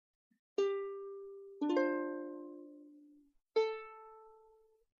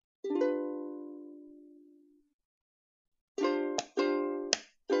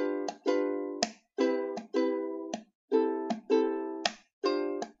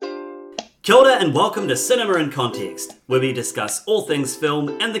Kia ora and welcome to Cinema in Context, where we discuss all things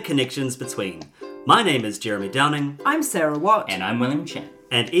film and the connections between. My name is Jeremy Downing. I'm Sarah Watt. And I'm William Chen.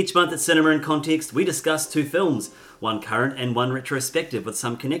 And each month at Cinema in Context, we discuss two films, one current and one retrospective with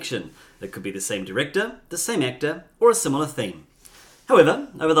some connection. It could be the same director, the same actor, or a similar theme. However,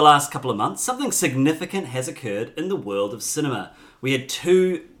 over the last couple of months, something significant has occurred in the world of cinema. We had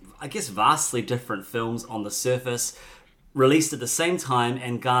two, vastly different films on the surface, released at the same time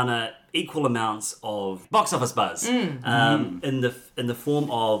and garner equal amounts of box office buzz in the form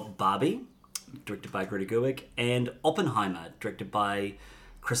of Barbie, directed by Greta Gerwig, and Oppenheimer, directed by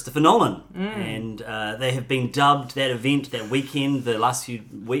Christopher Nolan. And they have been dubbed, that event, that weekend, the last few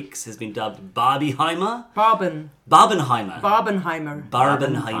weeks, has been dubbed Barbenheimer. Barbenheimer.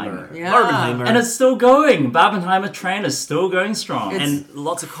 Yeah. Barbenheimer. And it's still going. Barbenheimer train is still going strong. And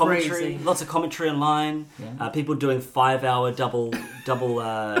lots of commentary online. Yeah. People doing 5-hour double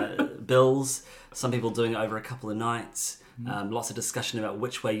bills. Some people doing it over a couple of nights. Lots of discussion about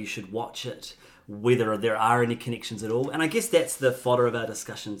which way you should watch it, whether there are any connections at all. And I guess that's the fodder of our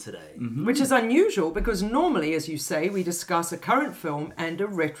discussion today. Mm-hmm. Which is unusual because normally, as you say, we discuss a current film and a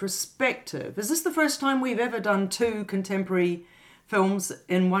retrospective. Is this the first time we've ever done two contemporary films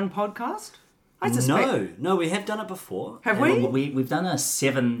in one podcast? I suspect. No, we have done it before. Have we? We've done a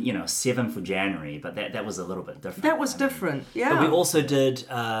 7 for January, but that was a little bit different. That was different, yeah. But we also did.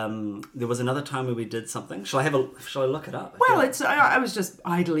 There was another time where we did something. Shall I look it up? Well, I was just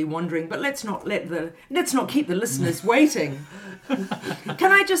idly wondering, but let's not keep the listeners waiting.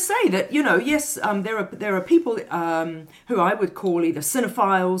 Can I just say that yes, there are people who I would call either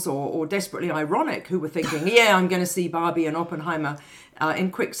cinephiles or desperately ironic who were thinking, yeah, I'm going to see Barbie and Oppenheimer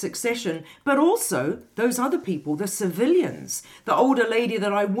in quick succession, but also those other people, the civilians. The older lady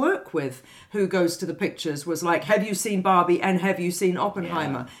that I work with who goes to the pictures was like, have you seen Barbie and have you seen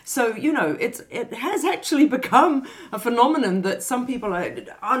Oppenheimer? Yeah. So, it has actually become a phenomenon that some people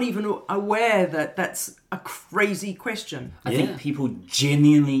aren't even aware that that's a crazy question. I think people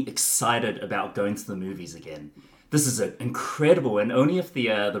genuinely excited about going to the movies again. This is incredible, and only if the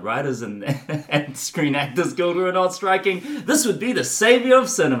writers and Screen Actors Guild were not striking, this would be the savior of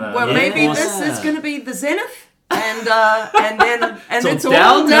cinema. Well, maybe this is going to be the zenith, and then it's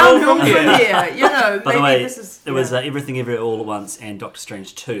all downhill from here. By the way, this is, it was Everything Everywhere All at Once and Doctor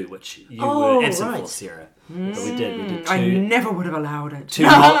Strange 2, which you were absent for, Sarah. But we did two. I never would have allowed it. Two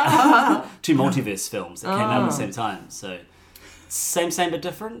multiverse films that came out at the same time. So same but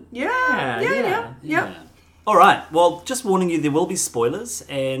different. Yeah. All right, well, just warning you, there will be spoilers,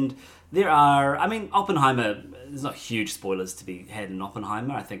 and there are, Oppenheimer, there's not huge spoilers to be had in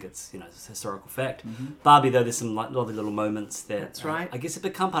Oppenheimer. I think it's, it's a historical fact. Mm-hmm. Barbie, though, there's some lovely little moments that... That's right. I guess have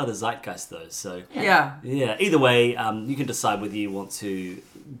become part of the zeitgeist, though, so... Yeah. Either way, you can decide whether you want to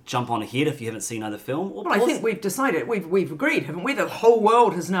jump on ahead if you haven't seen either film, or... Well, I think we've decided, we've agreed, haven't we? The whole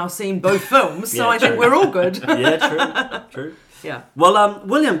world has now seen both films, so I think we're all good. Yeah, true. Yeah. Well,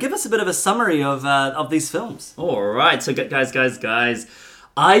 William, give us a bit of a summary of these films. All right. So, guys,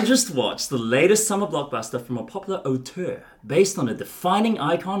 I just watched the latest summer blockbuster from a popular auteur based on a defining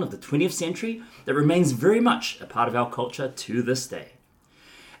icon of the 20th century that remains very much a part of our culture to this day.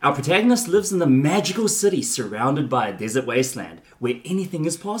 Our protagonist lives in the magical city surrounded by a desert wasteland where anything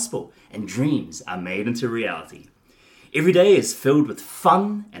is possible and dreams are made into reality. Every day is filled with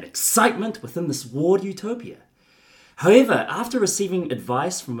fun and excitement within this warred utopia. However, after receiving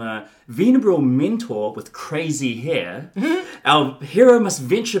advice from a venerable mentor with crazy hair, our hero must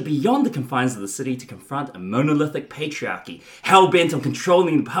venture beyond the confines of the city to confront a monolithic patriarchy, hell-bent on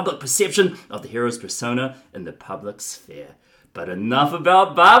controlling the public perception of the hero's persona in the public sphere. But enough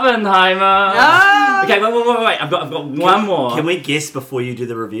about Barbenheimer. Ah! Okay, wait. I've got one more. Can we guess before you do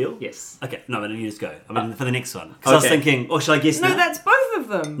the reveal? Yes. Okay, no, but you just go. For the next one. Because I was thinking, shall I guess now? No, that's both of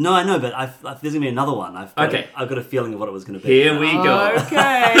them. No, I know, but there's going to be another one. I've got a feeling of what it was going to be. Here we go.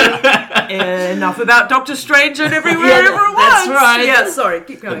 Okay. Enough about Doctor Strange and Everywhere Everyone. That's right. Yeah, sorry,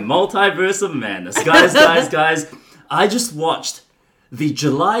 keep going. The multiverse of madness. Guys. I just watched the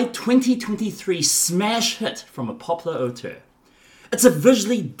July 2023 smash hit from a popular auteur. It's a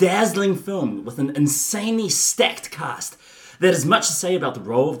visually dazzling film with an insanely stacked cast that has much to say about the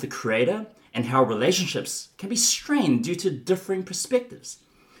role of the creator and how relationships can be strained due to differing perspectives.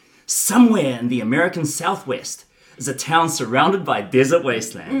 Somewhere in the American Southwest is a town surrounded by desert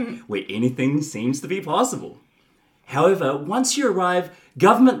wasteland where anything seems to be possible. However, once you arrive,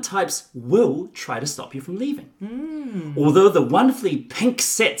 government types will try to stop you from leaving. Although the wonderfully pink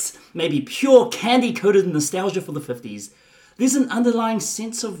sets may be pure candy-coated nostalgia for the 50s, there's an underlying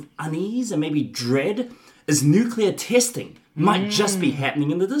sense of unease and maybe dread as nuclear testing might just be happening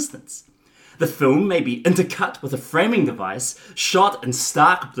in the distance. The film may be intercut with a framing device shot in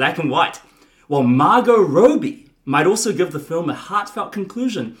stark black and white, while Margot Robbie might also give the film a heartfelt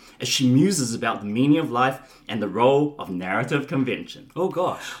conclusion as she muses about the meaning of life and the role of narrative convention. Oh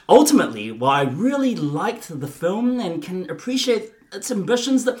gosh. Ultimately, while I really liked the film and can appreciate its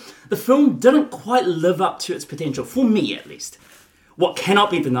ambitions, the film didn't quite live up to its potential, for me at least. What cannot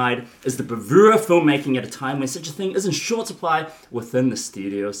be denied is the bravura filmmaking at a time when such a thing is in short supply within the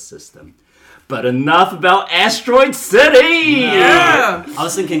studio system. But enough about Asteroid City! Yeah. I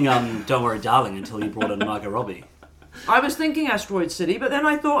was thinking, Don't Worry Darling, until you brought in Margot Robbie. I was thinking Asteroid City, but then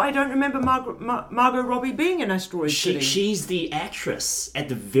I thought I don't remember Margot Robbie being in Asteroid City. She's the actress at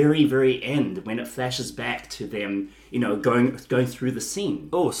the very, very end when it flashes back to them, going through the scene.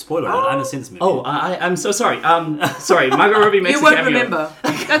 Oh, spoiler alert, I haven't seen this movie. Oh, I'm so sorry. Sorry, Margot Robbie makes You a won't cameo. remember.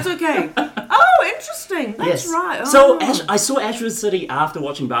 That's okay. Oh, interesting. That's right. Oh. So I saw Asteroid City after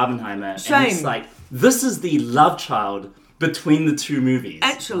watching Barbenheimer. Shame. And it's like, this is the love child between the two movies.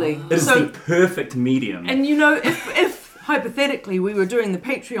 Actually. It is the perfect medium. And if hypothetically we were doing the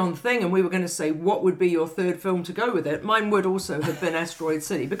Patreon thing and we were going to say what would be your third film to go with it, mine would also have been Asteroid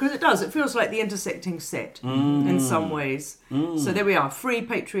City, because it feels like the intersecting set in some ways. So there we are, free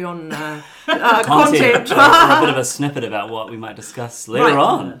Patreon content. For a bit of a snippet about what we might discuss later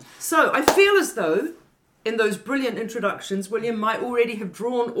on. So I feel as though in those brilliant introductions, William might already have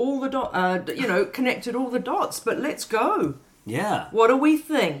drawn all the connected all the dots, but let's go. Yeah. What do we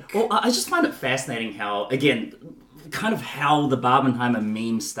think? Well, I just find it fascinating how, again, kind of how the Barbenheimer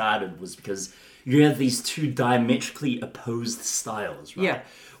meme started was because you have these two diametrically opposed styles, right? Yeah.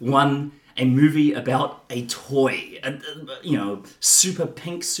 One, a movie about a toy, super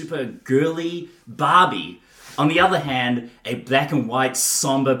pink, super girly Barbie. On the other hand, a black and white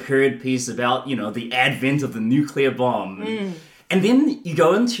somber period piece about, the advent of the nuclear bomb. And then you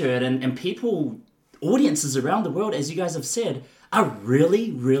go into it and people, audiences around the world, as you guys have said, are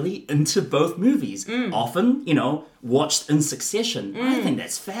really, really into both movies. Often, watched in succession. I think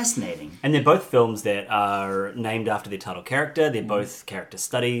that's fascinating. And they're both films that are named after their title character. They're both character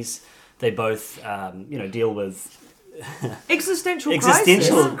studies. They both, deal with Existential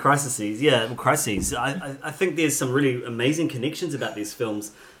crises. Yeah, crises. I think there's some really amazing connections about these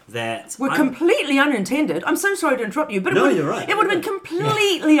films that were completely unintended. I'm so sorry to interrupt you, but you're right. It would have been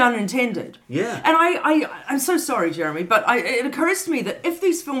completely unintended. Yeah. And I'm so sorry, Jeremy, but it occurs to me that if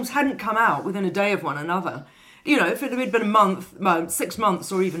these films hadn't come out within a day of one another, if it had been a month, 6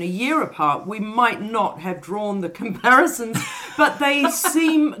 months, or even a year apart, we might not have drawn the comparisons, but they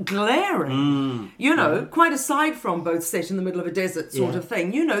seem glaring. Quite aside from both set in the middle of a desert sort of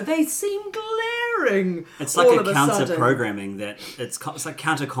thing, they seem glaring. It's like a counter-programming it's like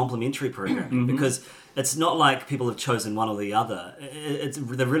counter-complementary programming, because it's not like people have chosen one or the other.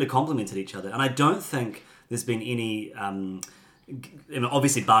 They've really complemented each other. And I don't think there's been any...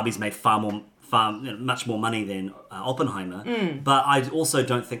 obviously, Barbie's made much more money than Oppenheimer, but I also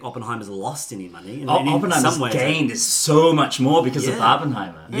don't think Oppenheimer's lost any money. Oppenheimer's gained so much more because of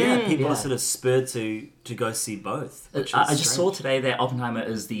Barbenheimer. Yeah, people are sort of spurred to go see both. I just saw today that Oppenheimer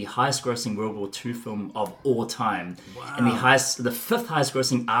is the highest-grossing World War II film of all time, and the fifth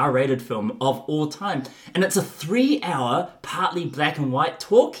highest-grossing R-rated film of all time, and it's a 3-hour, partly black and white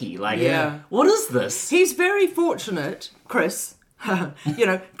talkie. What is this? He's very fortunate, Chris.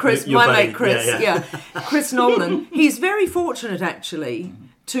 Chris, Your my buddy. mate Chris, Chris Nolan. He's very fortunate, actually,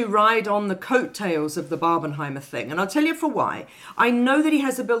 to ride on the coattails of the Barbenheimer thing. And I'll tell you for why. I know that he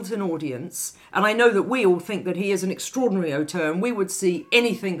has a built-in audience, and I know that we all think that he is an extraordinary auteur, and we would see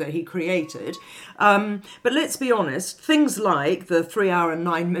anything that he created. But let's be honest, things like the 3-hour and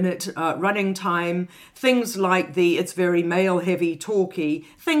 9-minute running time, things like it's very male-heavy talkie,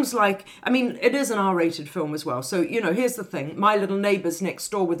 things like, it is an R-rated film as well. So, here's the thing. My little neighbours next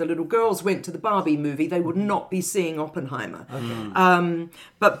door with the little girls went to the Barbie movie. They would not be seeing Oppenheimer. Okay.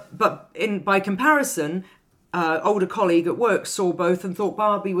 But by comparison, older colleague at work saw both and thought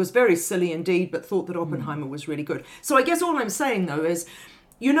Barbie was very silly indeed, but thought that Oppenheimer was really good. So I guess all I'm saying, though, is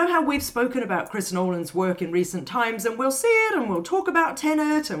how we've spoken about Chris Nolan's work in recent times, and we'll see it, and we'll talk about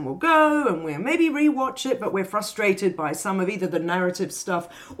Tenet, and we'll go, and we'll maybe rewatch it, but we're frustrated by some of either the narrative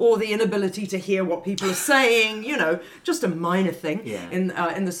stuff or the inability to hear what people are saying, just a minor thing in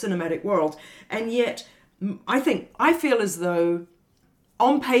the cinematic world. And yet, I feel as though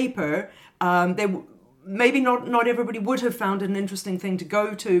on paper, maybe not everybody would have found it an interesting thing to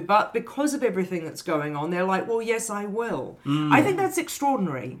go to, but because of everything that's going on, they're like, well, yes, I will. I think that's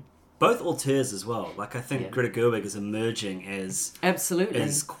extraordinary. Both auteurs as well. I think Greta Gerwig is emerging as absolutely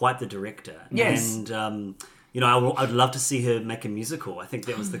as quite the director. Yes. And I'd love to see her make a musical. I think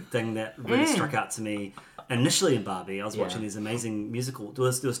that was the thing that really struck out to me initially in Barbie. I was watching these amazing musical. There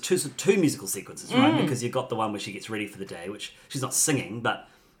was two musical sequences, right? Because you've got the one where she gets ready for the day, which she's not singing, but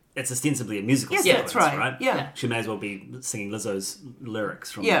it's ostensibly a musical sequence, that's right. Yeah. She may as well be singing Lizzo's lyrics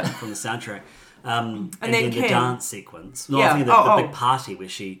from the soundtrack. And then the dance sequence. No, I think the big party where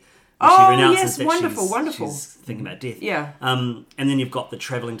she renounces that she's thinking about death. Yeah. And then you've got the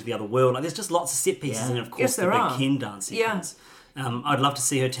travelling to the other world. Like, there's just lots of set pieces, and of course the big Ken dance sequence. I'd love to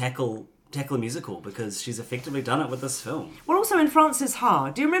see her tackle a musical because she's effectively done it with this film. Well, also in Frances Ha.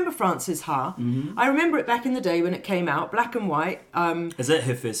 Do you remember Frances Ha? Mm-hmm. I remember it back in the day when it came out, black and white. Is that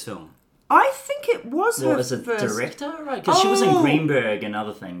her first film? I think it was her as a first... director, right? Because she was in Greenberg and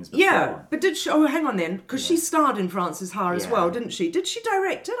other things before. Yeah, but did she... Oh, hang on then, because she starred in Frances Ha as well, didn't she? Did she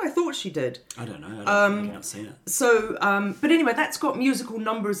direct it? I thought she did. I don't know. I haven't seen it. So, but anyway, that's got musical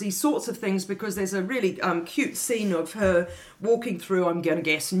numbers, these sorts of things, because there's a really cute scene of her walking through, I'm going to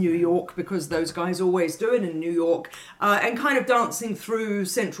guess, New York, because those guys always do it in New York, and kind of dancing through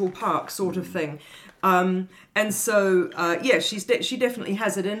Central Park sort of thing. And so, she definitely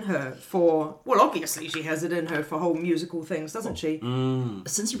has it in her for, well, obviously she has it in her for whole musical things, doesn't she?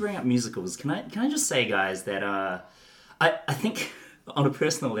 Since you bring up musicals, can I just say, guys, that I think on a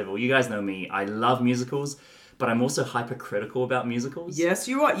personal level, you guys know me, I love musicals, but I'm also hypercritical about musicals. Yes,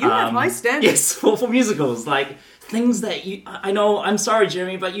 you are. You have high standards. Yes, for musicals, like things that I know, I'm sorry,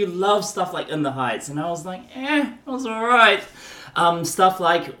 Jeremy, but you love stuff like In the Heights, and I was like, it was alright. Stuff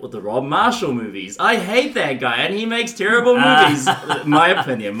like the Rob Marshall movies. I hate that guy, and he makes terrible movies. My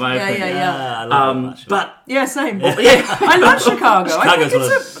opinion. Yeah. I love Rob Marshall. But yeah, same. Yeah. I love Chicago. I think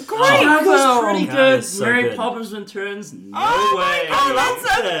it's a great Chicago's film. pretty good. So Mary good. Poppins Returns. No way.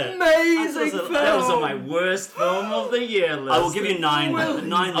 That's an amazing film. That was on my worst film of the year list. I will give you 9. Well,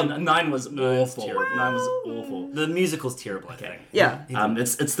 9 was awful. terrible. 9 was awful. The musical's terrible, I think. Yeah.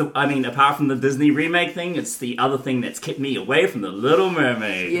 It's the, I mean, apart from the Disney remake thing, it's the other thing that's kept me away from The Little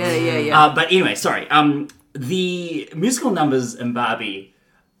Mermaid. Yeah. But anyway, sorry. The musical numbers in Barbie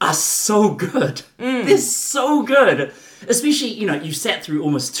are so good. They're so good. Especially, you sat through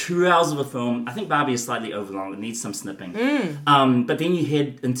almost 2 hours of a film. I think Barbie is slightly overlong. It needs some snipping. But then you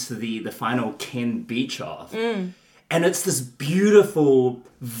head into the final Ken beach off. And it's this beautiful,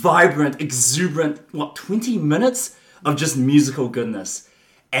 vibrant, exuberant, 20 minutes of just musical goodness.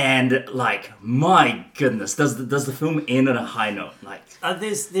 And, my goodness, does the film end on a high note?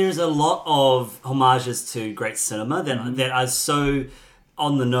 There's a lot of homages to great cinema that are so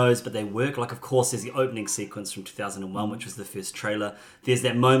on the nose, but they work. Of course, there's the opening sequence from 2001, which was the first trailer. There's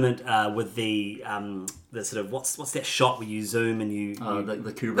that moment with the sort of what's that shot where you zoom and you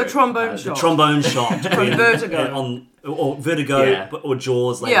the Kubrick. The trombone shot. the trombone shot From Vertigo. or Vertigo Yeah. or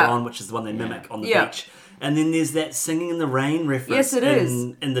Jaws later on, which is the one they mimic on the beach. And then there's that singing in the rain reference Yes, it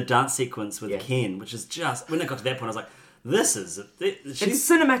is. in the dance sequence with Ken, which is just, when I got to that point, I was like, this is... It's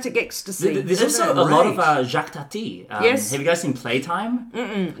cinematic ecstasy. There's also a lot of Jacques Tati. Yes. Have you guys seen Playtime?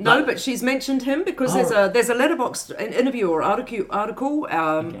 No, but she's mentioned him because there's a Letterboxd interview or article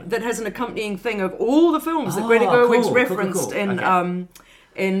that has an accompanying thing of all the films that Greta Gerwig's referenced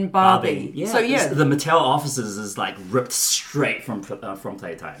in Barbie. Yeah. So The Mattel offices is ripped straight from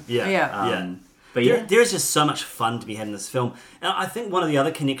Playtime. But there is just so much fun to be had in this film. And I think one of the other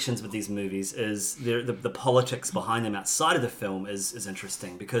connections with these movies is the politics behind them outside of the film is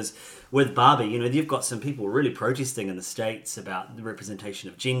interesting. Because with Barbie, you've got some people really protesting in the States about the representation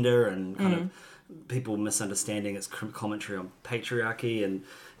of gender and kind of people misunderstanding its commentary on patriarchy. And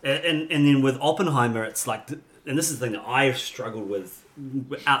then with Oppenheimer, it's and this is the thing that I've struggled with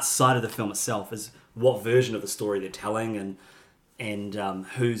outside of the film itself, is what version of the story they're telling and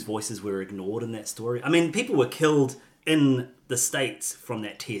whose voices were ignored in that story. I mean, people were killed in the States from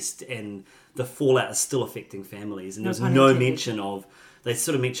that test, and the fallout is still affecting families. And there's no mention of... They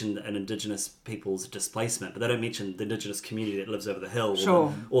sort of mention an Indigenous people's displacement, but they don't mention the Indigenous community that lives over the hill,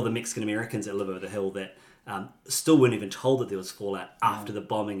 or the Mexican Americans that live over the hill that still weren't even told that there was fallout after the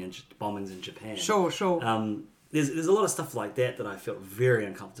bombings in Japan. Sure. There's a lot of stuff like that I felt very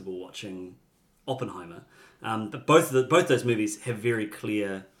uncomfortable watching Oppenheimer. But both those movies have very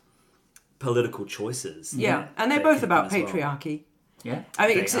clear political choices. Yeah, and they're both about patriarchy. Yeah. I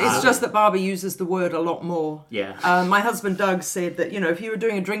mean, it's just that Barbie uses the word a lot more. Yeah. My husband Doug said that, if you were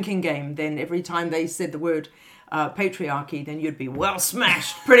doing a drinking game, then every time they said the word patriarchy, then you'd be well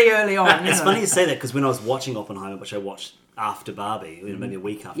smashed pretty early on. It's funny you say that, because when I was watching Oppenheimer, which I watched after Barbie, maybe a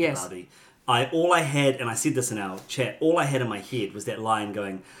week after Barbie, all I had, and I said this in our chat, all I had in my head was that line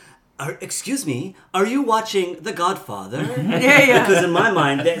going, excuse me, are you watching The Godfather? Yeah. Because in my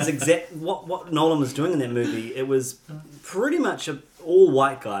mind, that's exact what Nolan was doing in that movie. It was pretty much all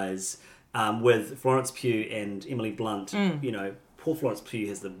white guys with Florence Pugh and Emily Blunt. You know, poor Florence Pugh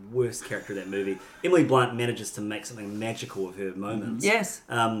has the worst character in that movie. Emily Blunt manages to make something magical of her moments. Yes.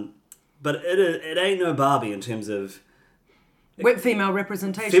 But it ain't no Barbie in terms of With female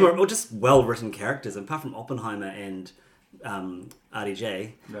representation. female or just well-written characters. Apart from Oppenheimer and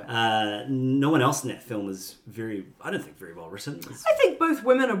RDJ, no one else in that film is I don't think very well written. I think both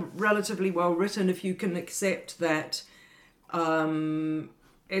women are relatively well written if you can accept that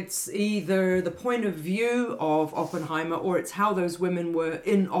it's either the point of view of Oppenheimer or it's how those women were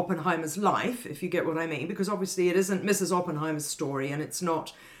in Oppenheimer's life, if you get what I mean. Because obviously it isn't Mrs. Oppenheimer's story and it's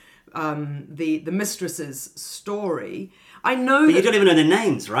not the mistress's story. I know But you don't even know their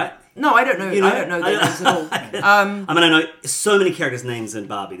names, right? No, I don't know. You know? I don't know their names at all. I mean, I know so many characters' names in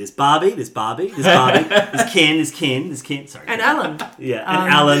Barbie. There's Barbie, there's Ken, sorry. And Alan. Yeah,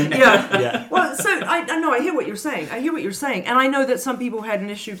 and Alan. Yeah. Well, so I know, I hear what you're saying. And I know that some people had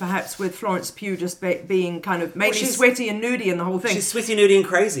an issue perhaps with Florence Pugh just being kind of mainly sweaty and nudie and the whole thing. She's sweaty, nudie, and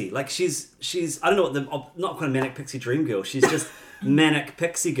crazy. Like, she's I don't know what not quite a manic pixie dream girl. She's just manic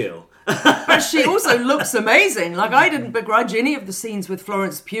pixie girl. But she also looks amazing. Like, I didn't begrudge any of the scenes with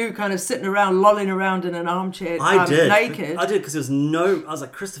Florence Pugh kind of sitting around, lolling around in an armchair naked. I did, because I was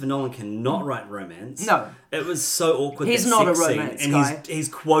like, Christopher Nolan cannot write romance. No. It was so awkward. He's that not sex a scene, romance and guy. he's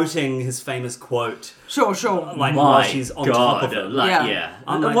quoting his famous quote. Sure. Like, while she's on top of him.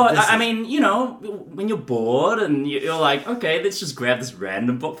 I'm like, well, I mean, you know, when you're bored and you're like, okay, let's just grab this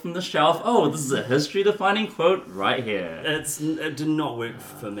random book from the shelf. Oh, this is a history-defining quote right here. It did not work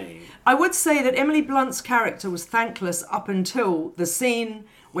for me. I would say that Emily Blunt's character was thankless up until the scene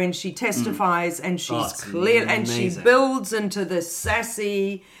when she testifies and she's clear and she builds into this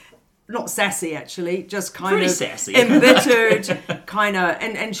sassy, not sassy actually, just kind Pretty of sassy. embittered kind of,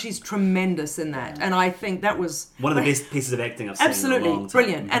 and she's tremendous in that. And I think that was one of the best pieces of acting I've seen absolutely in a long time.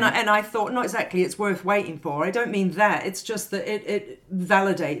 brilliant. And I thought, not exactly it's worth waiting for. I don't mean that. It's just that it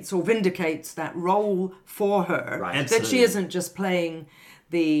validates or vindicates that role for her. Right, that absolutely. she isn't just playing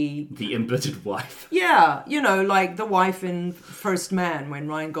the embittered wife. Yeah, you know, like the wife in First Man when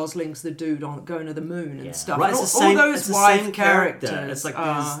Ryan Gosling's the dude on going to the moon and stuff. Right, And it's all those it's the wife same characters. character. It's like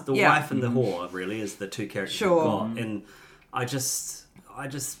there's the wife and the whore, really, is the two characters Sure. we've got. And I just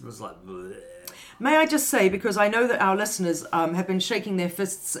was like, bleh. May I just say, because I know that our listeners have been shaking their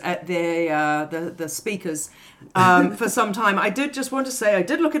fists at the speakers for some time, I did just want to say, I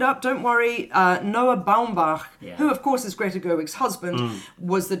did look it up, don't worry, Noah Baumbach, who of course is Greta Gerwig's husband,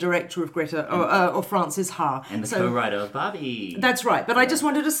 was the director of or Frances Ha. And the co-writer of Barbie. That's right, but I just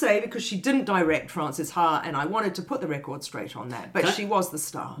wanted to say, because she didn't direct Frances Ha, and I wanted to put the record straight on that, but she was the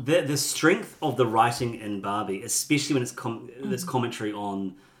star. The strength of the writing in Barbie, especially when it's this commentary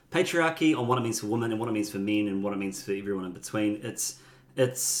on patriarchy, on what it means for women and what it means for men and what it means for everyone in between.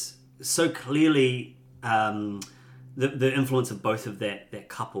 It's so clearly the influence of both of that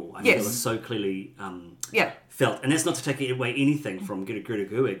couple. I mean, it was so clearly felt. And that's not to take away anything from Greta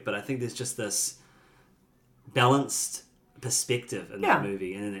Gerwig, but I think there's just this balanced perspective in that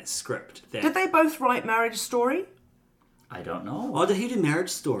movie and in that script. Did they both write Marriage Story? I don't know. Oh, did he do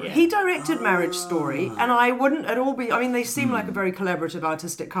Marriage Story? He directed Marriage Story, and I wouldn't at all be... I mean, they seem like a very collaborative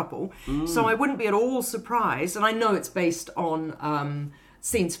artistic couple, so I wouldn't be at all surprised, and I know it's based on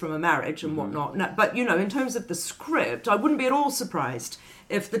scenes from a marriage and whatnot, but, you know, in terms of the script, I wouldn't be at all surprised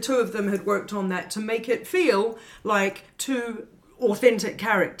if the two of them had worked on that to make it feel like two authentic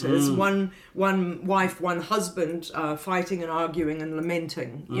characters, one wife, one husband, fighting and arguing and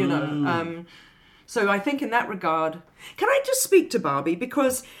lamenting, you know. So I think in that regard... Can I just speak to Barbie?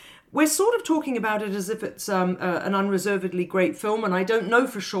 Because we're sort of talking about it as if it's an unreservedly great film, and I don't know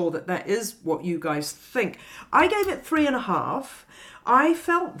for sure that is what you guys think. I gave it 3.5. I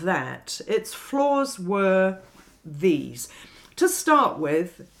felt that its flaws were these. To start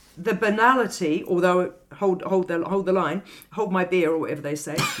with, the banality, although hold the line, hold my beer or whatever they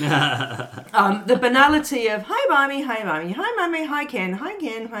say. The banality of hi Barbie, hi Mummy, hi Ken,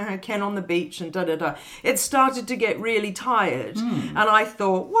 hi Ken on the beach and da da da. It started to get really tired, and I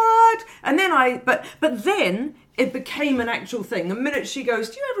thought, what? And then but then it became an actual thing. The minute she goes,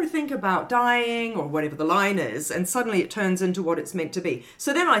 do you ever think about dying or whatever the line is, and suddenly it turns into what it's meant to be.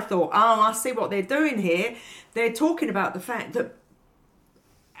 So then I thought, I see what they're doing here. They're talking about the fact that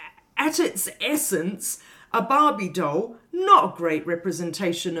at its essence, a Barbie doll, not a great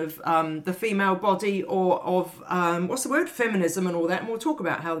representation of the female body or of, feminism and all that, and we'll talk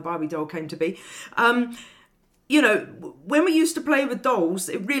about how the Barbie doll came to be. you know, when we used to play with dolls,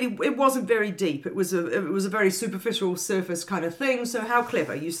 it wasn't very deep. It was a very superficial surface kind of thing. So how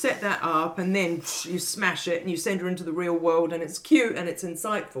clever. You set that up and then you smash it and you send her into the real world and it's cute and it's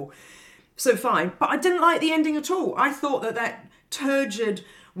insightful. So fine. But I didn't like the ending at all. I thought that turgid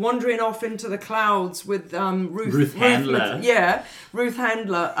wandering off into the clouds with Ruth Handler. Ruth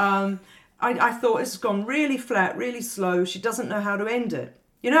Handler. I thought it's gone really flat, really slow. She doesn't know how to end it.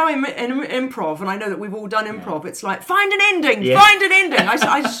 You know, in improv, and I know that we've all done improv, it's like, find an ending, find an ending.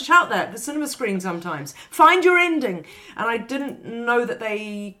 I shout that at the cinema screen sometimes. Find your ending. And I didn't know that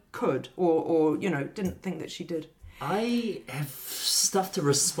they could, or you know, didn't think that she did. I have stuff to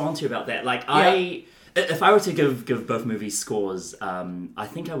respond to about that. Like, if I were to give both movies scores, I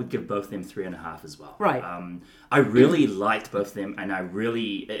think I would give both of them 3.5 as well. Right. I really liked both of them, and I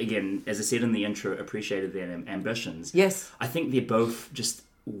really, again, as I said in the intro, appreciated their ambitions. Yes. I think they're both just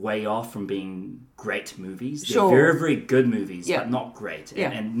way off from being great movies. They're Sure. very, very good movies, Yeah. but not great, Yeah.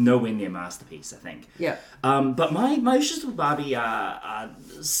 and nowhere near masterpiece, I think. Yeah. But my issues with Barbie are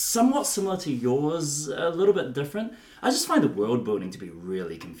somewhat similar to yours, a little bit different. I just find the world building to be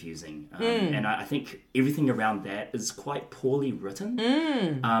really confusing. And I think everything around that is quite poorly written.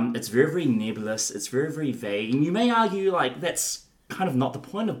 It's very, very nebulous. It's very, very vague. And you may argue, like, that's kind of not the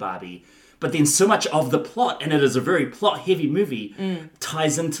point of Barbie. But then so much of the plot, and it is a very plot-heavy movie,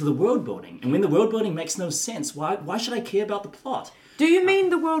 ties into the world building. And when the world building makes no sense, why should I care about the plot? Do you mean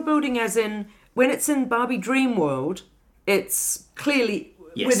the world building as in, when it's in Barbie Dream World, it's clearly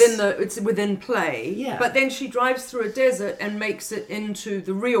within play. Yeah. But then she drives through a desert and makes it into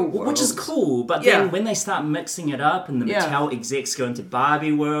the real world. Which is cool, but then when they start mixing it up and the Mattel execs go into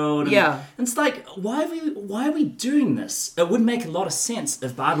Barbie World, and it's like, why are we doing this? It would make a lot of sense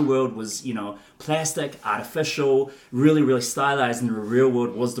if Barbie World was, you know, plastic, artificial, really, really stylized, and the real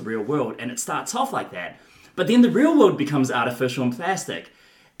world was the real world, and it starts off like that. But then the real world becomes artificial and plastic.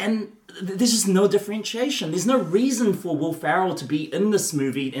 And there's just no differentiation. There's no reason for Will Ferrell to be in this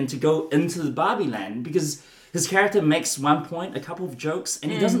movie and to go into the Barbie land, because his character makes one point, a couple of jokes,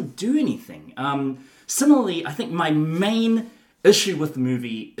 and he doesn't do anything. Similarly, I think my main issue with the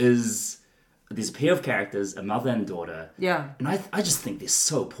movie is there's a pair of characters, a mother and daughter. Yeah. And I just think they're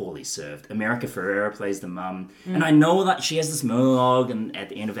so poorly served. America Ferrera plays the mum. And I know that she has this monologue at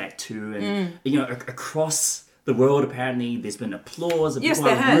the end of Act 2. And, you know, across the world, apparently, there's been applause. And people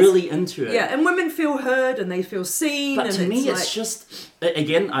are really into it. Yeah, and women feel heard and they feel seen. But and to me, it's just...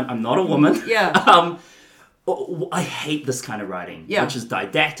 Again, I'm not a woman. Yeah. I hate this kind of writing, which is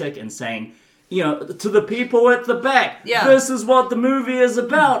didactic and saying... You know, to the people at the back, this is what the movie is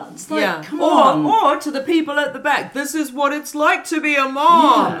about. It's like, come on. Or to the people at the back, this is what it's like to be a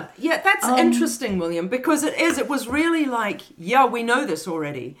mom. Yeah, that's interesting, William, because it was really like, we know this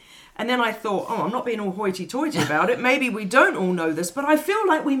already. And then I thought, I'm not being all hoity-toity about it. Maybe we don't all know this, but I feel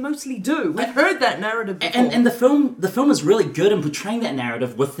like we mostly do. We've heard that narrative before. And the film is really good in portraying that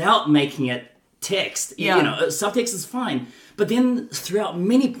narrative without making it text. Yeah. You know, subtext is fine. But then throughout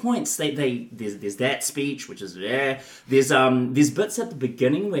many points, there's that speech, which is there's bits at the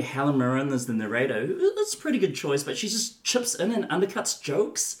beginning where Helen Mirren is the narrator. It's a pretty good choice, but she just chips in and undercuts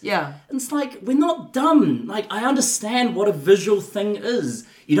jokes. Yeah, and it's like, we're not dumb. Like, I understand what a visual thing is.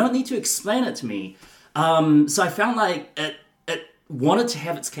 You don't need to explain it to me. So I found like it wanted to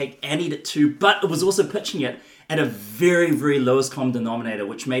have its cake and eat it too, but it was also pitching it at a very, very lowest common denominator,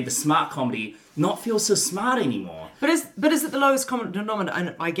 which made the smart comedy not feel so smart anymore. But is it the lowest common denominator?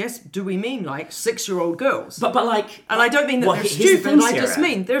 And I guess, do we mean like 6-year-old girls? But like... And I don't mean that they're stupid, I just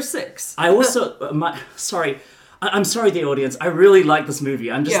mean they're 6. I also... I'm sorry, the audience. I really like this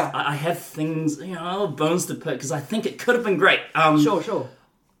movie. I have things, bones to pick, because I think it could have been great. Sure.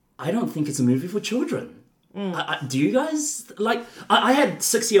 I don't think it's a movie for children. Do you guys like? I had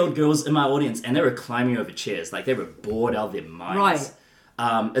 6-year-old girls in my audience, and they were climbing over chairs, like they were bored out of their minds. Right.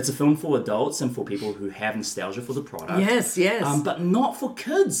 It's a film for adults and for people who have nostalgia for the product. Yes. But not for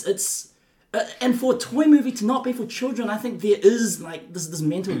kids. It's and for a toy movie to not be for children, I think there is like this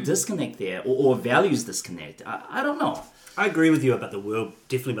mental disconnect there, or values disconnect. I don't know. I agree with you about the world,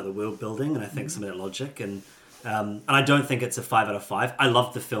 definitely about the world building, and I think some of that logic, and I don't think it's a 5 out of 5. I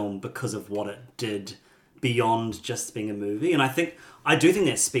loved the film because of what it did beyond just being a movie, and I do think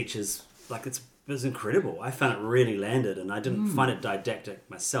that speech is like it was incredible. I found it really landed, and I didn't find it didactic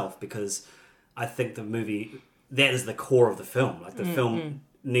myself, because I think the movie, that is the core of the film. Like the film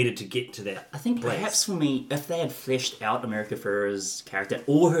needed to get to that. I think place. Perhaps for me, if they had fleshed out America Ferrera's character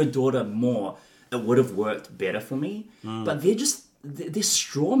or her daughter more, it would have worked better for me. But they're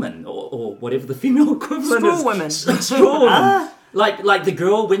strawmen, or whatever the female equivalent Straw women. Straw women. Like the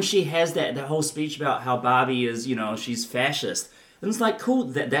girl when she has that whole speech about how Barbie is, she's fascist. And it's like, cool,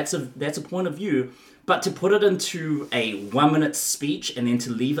 that's a point of view. But to put it into a 1-minute speech and then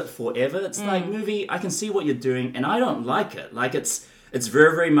to leave it forever, it's like, movie, I can see what you're doing and I don't like it. Like it's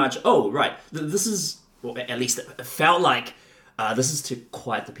very, very much, this is, or at least it felt like, this is to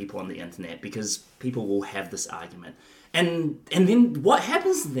quiet the people on the internet because people will have this argument. And then what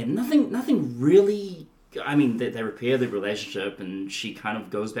happens to them? Nothing really. I mean, they repair their relationship and she kind of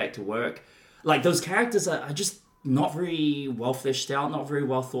goes back to work. Like, those characters are just not very well fleshed out, not very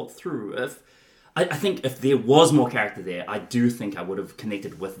well thought through. I think if there was more character there, I do think I would have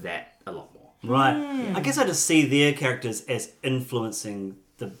connected with that a lot more. Right. Yeah. I guess I just see their characters as influencing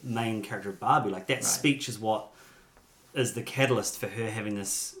the main character of Barbie. Like, that speech is what is the catalyst for her having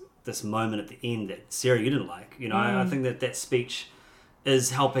this moment at the end that, Sarah, you didn't like. I think that speech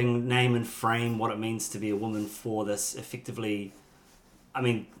is helping name and frame what it means to be a woman for this effectively. I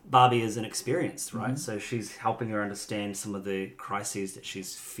mean, Barbie is inexperienced, right? So she's helping her understand some of the crises that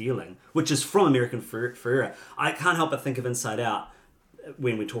she's feeling, which is from American Ferrera. I can't help but think of Inside Out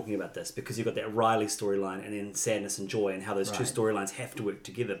when we're talking about this, because you've got that Riley storyline and then Sadness and Joy, and how those two storylines have to work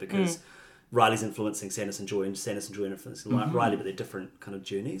together because Riley's influencing Sadness and Joy, and Sadness and Joy influencing Riley, but they're different kind of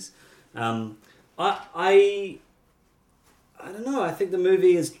journeys. I don't know. I think the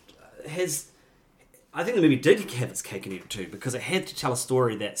movie I think the movie did have its cake and eat it too, because it had to tell a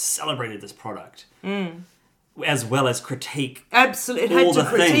story that celebrated this product, as well as critique absolutely all the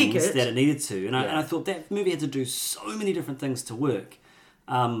things that it needed to. And I thought that movie had to do so many different things to work.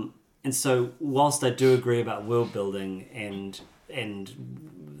 And so, whilst I do agree about world building and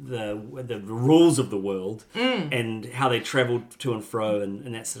the rules of the world and how they travelled to and fro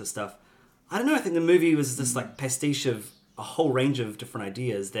and that sort of stuff, I don't know. I think the movie was this like pastiche of a whole range of different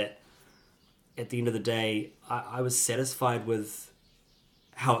ideas that, at the end of the day, I was satisfied with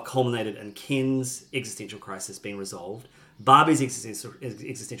how it culminated in Ken's existential crisis being resolved, Barbie's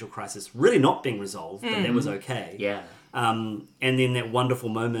existential crisis really not being resolved, but that was okay. Yeah. And then that wonderful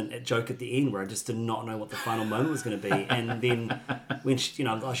moment at joke at the end where I just did not know what the final moment was going to be. And then when she,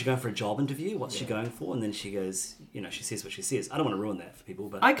 she's going for a job interview, what's she going for? And then she goes, she says what she says. I don't want to ruin that for people,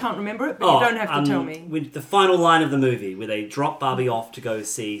 but I can't remember it, but you don't have to tell me. With the final line of the movie where they drop Barbie off to go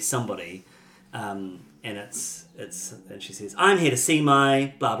see somebody, and she says, "I'm here to see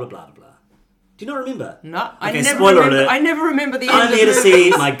my blah blah blah blah." Do you not remember? No, okay, spoiler I never remember the end. I'm here to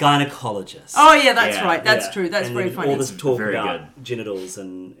see my gynecologist. Oh yeah, that's right. That's true. That's and very funny. All this talk about genitals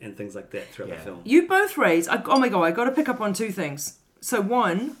and things like that throughout the film. You both raised. Oh my god, I got to pick up on two things. So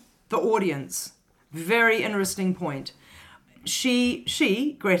one, the audience. Very interesting point. She,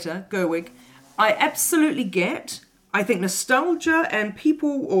 Greta Gerwig, I absolutely get. I think nostalgia and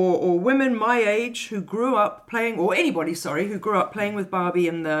people or women my age who grew up playing, or anybody, who grew up playing with Barbie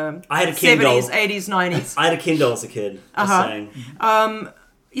in the 70s, 80s, 90s. I had a Ken doll as a kid, just saying.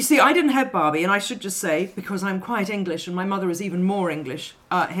 You see, I didn't have Barbie, and I should just say, because I'm quite English, and my mother is even more English,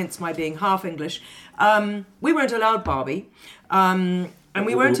 hence my being half English, we weren't allowed Barbie. And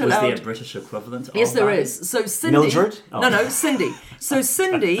we weren't allowed... Was there a British equivalent of Yes, there Barbie? is. So Cindy... Mildred? Oh. No, Cindy. So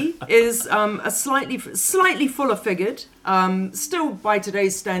Cindy is a slightly fuller figured, still by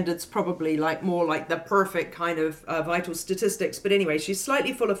today's standards probably more like the perfect kind of vital statistics. But anyway, she's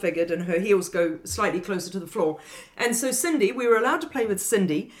slightly fuller figured and her heels go slightly closer to the floor. And so Cindy, we were allowed to play with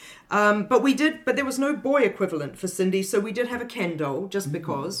Cindy, but there was no boy equivalent for Cindy, so we did have a Ken doll, just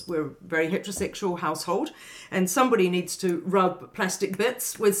because we're a very heterosexual household, and somebody needs to rub plastic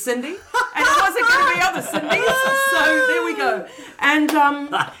bits with Cindy, and it wasn't going to be other Cindys, so there we go. And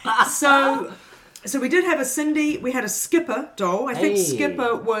so we did have a Cindy. We had a Skipper doll. I think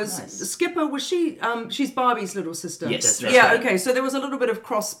Skipper was she's Barbie's little sister. Yes, that's right. Okay. So there was a little bit of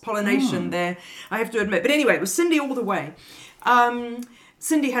cross pollination there, I have to admit. But anyway, it was Cindy all the way.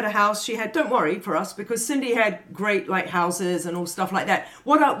 Cindy had a house. Don't worry for us, because Cindy had great houses and all stuff like that.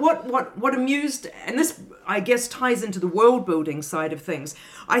 What amused, and this I guess ties into the world building side of things.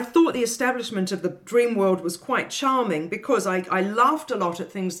 I thought the establishment of the dream world was quite charming, because I laughed a lot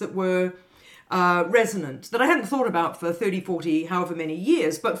at things that were resonant, that I hadn't thought about for 30, 40, however many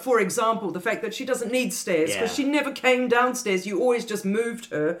years. But for example, the fact that she doesn't need stairs, because she never came downstairs. You always just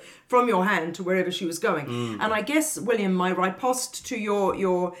moved her from your hand to wherever she was going. And I guess, William, my riposte to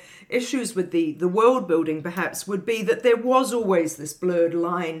your issues with the world building perhaps would be that there was always this blurred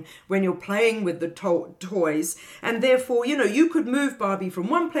line when you're playing with the toys, and therefore you could move Barbie from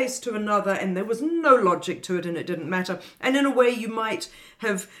one place to another and there was no logic to it and it didn't matter, and in a way you might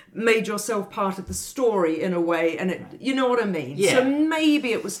have made yourself part of the story in a way, and you know what I mean. So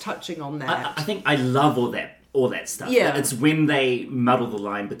maybe it was touching on that. I think I love all that all that stuff. Yeah. It's when they muddle the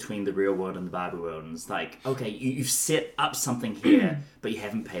line between the real world and the Barbie world, and it's like, okay, you've set up something here, but you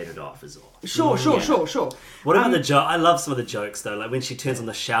haven't paid it off, is all. Sure. What about the joke? I love some of the jokes though, like when she turns on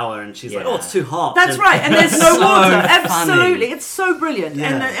the shower and she's like, "Oh, it's too hot." That's right, and there's no so water. funny. Absolutely, it's so brilliant,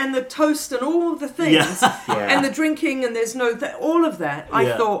 Yeah. and the toast and all the things, and the drinking, and there's no all of that.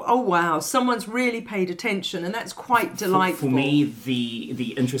 I thought, oh wow, someone's really paid attention, and that's quite delightful. For me,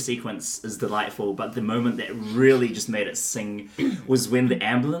 the intro sequence is delightful, but the moment that really just made it sing was when the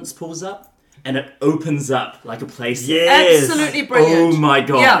ambulance pulls up. And it opens up like a place. Yes. Absolutely brilliant. Oh my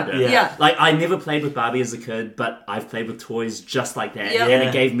god. Yeah. Like, I never played with Barbie as a kid, but I've played with toys just like that. Yeah. And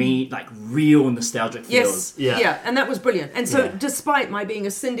it gave me like real nostalgic feels. Yeah, and that was brilliant. And so, despite my being a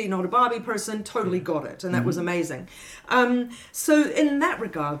Cindy, not a Barbie person, totally got it, and that was amazing. So, in that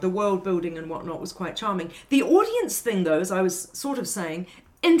regard, the world building and whatnot was quite charming. The audience thing, though, as I was sort of saying,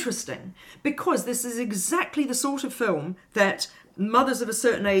 interesting, because this is exactly the sort of film that mothers of a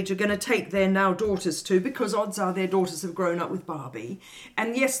certain age are going to take their now daughters to, because odds are their daughters have grown up with Barbie.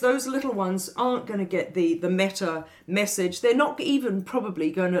 And yes, those little ones aren't going to get the meta message. They're not even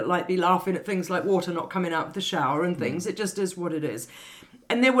probably going to like be laughing at things like water not coming out of the shower and things. It just is what it is.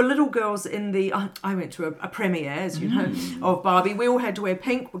 And there were little girls in the... I went to a premiere, as you know, of Barbie. We all had to wear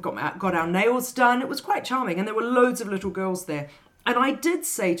pink. We got our nails done. It was quite charming. And there were loads of little girls there. And I did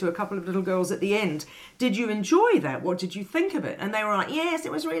say to a couple of little girls at the end, did you enjoy that? What did you think of it? And they were like, yes,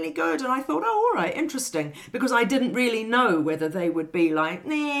 it was really good. And I thought, oh, all right, interesting. Because I didn't really know whether they would be like,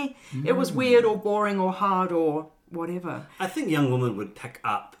 nah, it was weird or boring or hard or whatever. I think young women would pick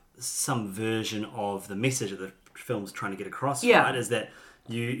up some version of the message that the film's trying to get across, right? Is that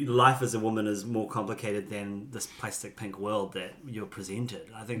life as a woman is more complicated than this plastic pink world that you're presented.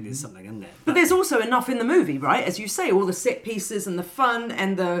 I think there's something in that. But there's also enough in the movie, right? As you say, all the set pieces and the fun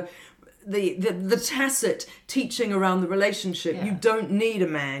and the tacit teaching around the relationship. You don't need a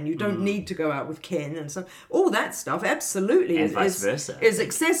man. You don't need to go out with Ken and so all that stuff. Absolutely, and vice versa. Is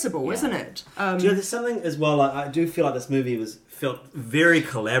accessible, isn't it? Do you know, there's something as well. I do feel like this movie felt very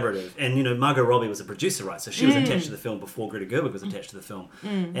collaborative, and you know, Margot Robbie was a producer, right? So she was attached to the film before Greta Gerwig was attached to the film,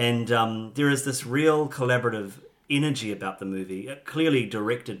 and there is this real collaborative energy about the movie, clearly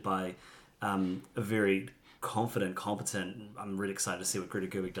directed by a very confident, competent, I'm really excited to see what Greta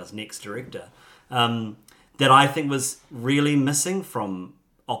Gerwig does next, director, that I think was really missing from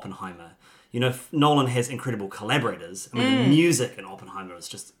Oppenheimer. You know, Nolan has incredible collaborators. I mean, the music in Oppenheimer is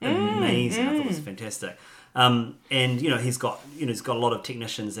just amazing. I thought it was fantastic. And you know, he's got a lot of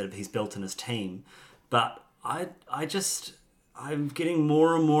technicians that he's built in his team. But I'm getting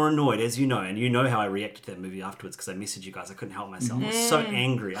more and more annoyed, as you know, and you know how I reacted to that movie afterwards because I messaged you guys. I couldn't help myself. I was so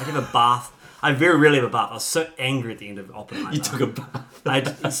angry. I'd have a bath. I very rarely have a bath. I was so angry at the end of Oppenheimer. You took a bath.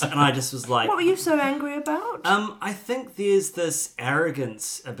 And I just was like... What were you so angry about? I think there's this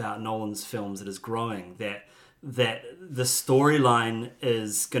arrogance about Nolan's films that is growing, that the storyline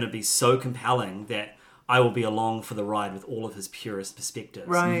is going to be so compelling that I will be along for the ride with all of his purest perspectives.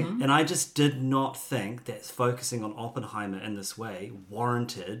 Right. And I just did not think that focusing on Oppenheimer in this way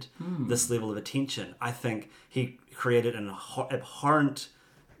warranted this level of attention. I think he created an abhorrent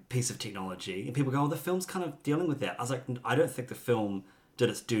piece of technology, and people go, oh, the film's kind of dealing with that. I was like, I don't think the film did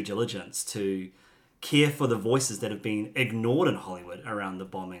its due diligence to care for the voices that have been ignored in Hollywood around the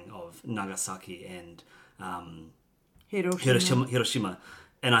bombing of Nagasaki and Hiroshima.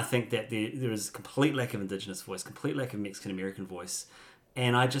 And I think that there is a complete lack of Indigenous voice, complete lack of Mexican-American voice.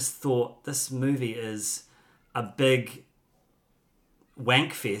 And I just thought this movie is a big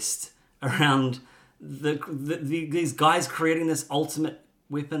wank fest around these guys creating this ultimate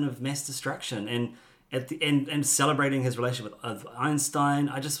weapon of mass destruction. And at the end, and celebrating his relationship with Einstein,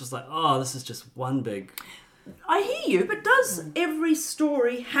 I just was like, oh, this is just one big... I hear you, but does every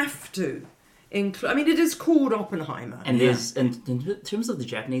story have to include... I mean, it is called Oppenheimer. And there's, in terms of the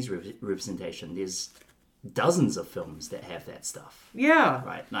Japanese representation, there's dozens of films that have that stuff. Yeah.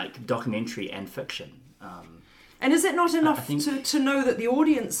 Right, like documentary and fiction. And is it not enough to know that the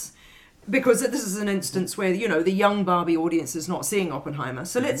audience... Because this is an instance where, you know, the young Barbie audience is not seeing Oppenheimer.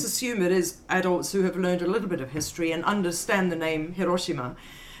 So let's assume it is adults who have learned a little bit of history and understand the name Hiroshima.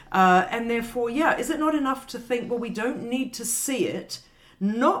 And therefore, is it not enough to think, well, we don't need to see it,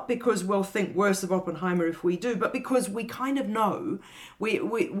 not because we'll think worse of Oppenheimer if we do, but because we kind of know,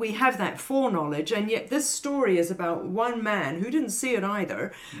 we have that foreknowledge, and yet this story is about one man who didn't see it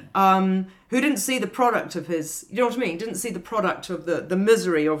either, who didn't see the product of his, you know what I mean, didn't see the product of the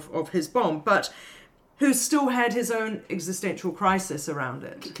misery of his bomb, but who still had his own existential crisis around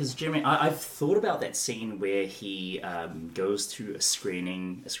it. Because, Jeremy, I've thought about that scene where he goes to a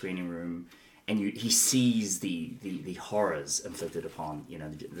screening room, and he sees the horrors inflicted upon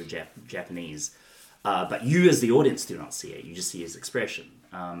the Japanese, but you as the audience do not see it. You just see his expression.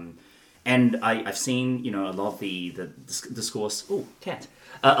 And I've seen a lot of the discourse. Oh, cat!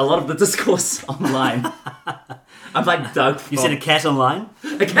 A lot of the discourse online. I'm like Doug. You said a cat online?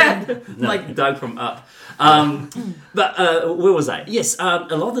 A cat, no. Like Doug from Up. But where was I? Yes, a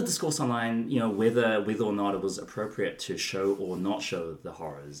lot of the discourse online, whether or not it was appropriate to show or not show the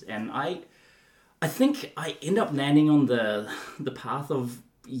horrors, and I think I end up landing on the path of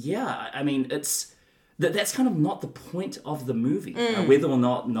I mean it's that's kind of not the point of the movie, whether or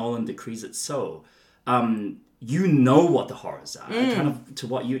not Nolan decrees it so. You know what the horrors are, kind of to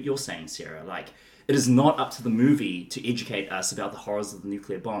what you're saying, Sarah. Like, it is not up to the movie to educate us about the horrors of the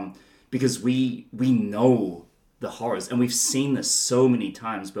nuclear bomb, because we know the horrors, and we've seen this so many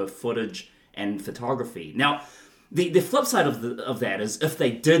times, both footage and photography. Now, the flip side of that is if they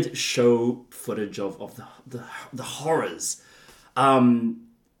did show footage of the horrors,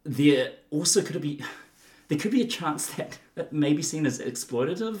 there also could be a chance that it may be seen as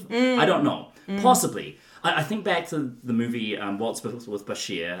exploitative. I don't know, possibly. I think back to the movie Waltz with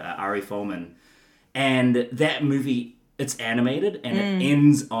Bashir, Ari Folman, and that movie, it's animated and it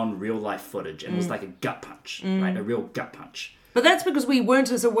ends on real life footage, and it was like a gut punch, right? A real gut punch. But that's because we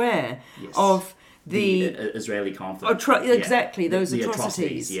weren't as aware of the Israeli conflict. Exactly, those the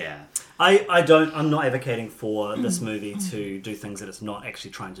atrocities. Yeah. I'm not advocating for this movie to do things that it's not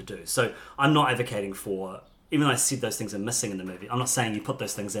actually trying to do. So I'm not advocating for, even though I said those things are missing in the movie, I'm not saying you put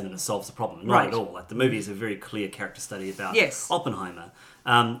those things in and it solves the problem. Not at all. Like, the movie is a very clear character study about Oppenheimer.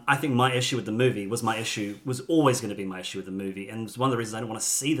 I think my issue with the movie was always going to be my issue with the movie, and it was one of the reasons I didn't want to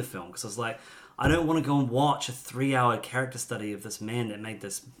see the film, because I was like, I don't want to go and watch a 3-hour character study of this man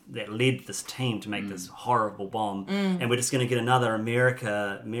that led this team to make this horrible bomb, and we're just going to get another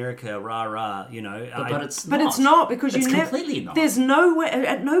America, rah rah, But it's not. But it's not, because it's completely not. There's no way,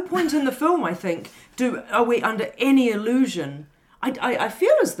 at no point in the film, I think, are we under any illusion. I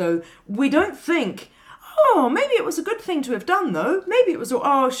feel as though we don't think, maybe it was a good thing to have done, though. Maybe it was,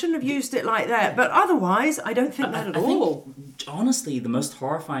 shouldn't have used it like that. But otherwise, I don't think that at all. Think, honestly, the most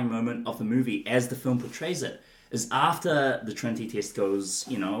horrifying moment of the movie, as the film portrays it, is after the Trinity test goes,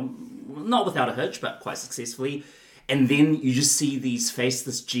 not without a hitch, but quite successfully. And then you just see these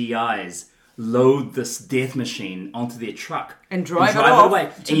faceless GIs load this death machine onto their truck and drive it away.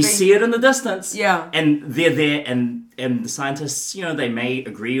 And you see it in the distance. Yeah. And they're there, and the scientists, they may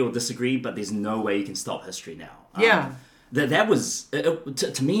agree or disagree, but there's no way you can stop history now. That was,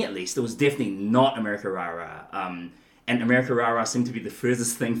 to me at least, it was definitely not America Rara. And America Rara seemed to be the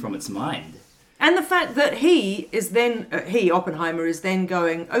furthest thing from its mind. And the fact that Oppenheimer, is then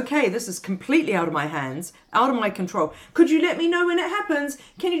going, okay, this is completely out of my hands, out of my control. Could you let me know when it happens?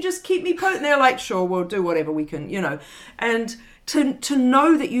 Can you just keep me posted? And they're like, sure, we'll do whatever we can, And to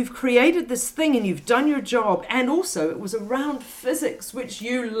know that you've created this thing and you've done your job, and also it was around physics, which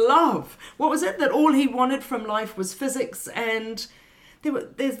you love. What was it? That all he wanted from life was physics, and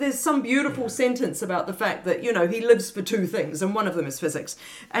there's some beautiful sentence about the fact that, he lives for two things, and one of them is physics.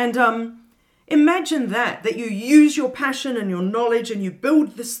 And imagine that you use your passion and your knowledge and you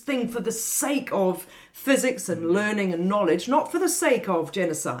build this thing for the sake of physics and learning and knowledge, not for the sake of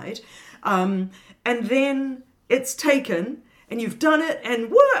genocide. And then it's taken and you've done it, and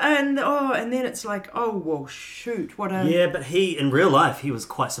then it's like, oh, well, shoot, what a... Yeah, but in real life, he was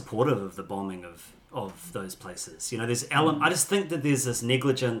quite supportive of the bombing of those places. There's I just think that there's this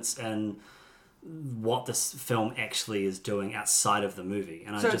negligence and what this film actually is doing outside of the movie,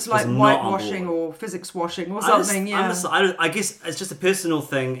 and so I just it's like was whitewashing or physics washing or something. I guess it's just a personal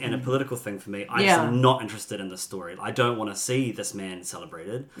thing and a political thing for me. I just am not interested in the story. I don't want to see this man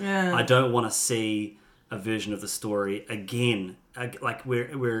celebrated. I don't want to see a version of the story again. Like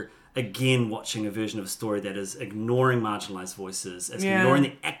we're again watching a version of a story that is ignoring marginalized voices, is ignoring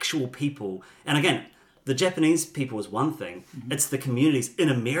the actual people. And again, the Japanese people is one thing. It's the communities in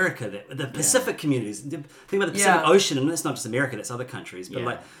America, the Pacific communities. Think about the Pacific Ocean, and that's not just America, that's other countries.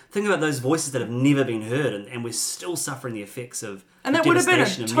 But think about those voices that have never been heard, and we're still suffering the effects of. And that would have been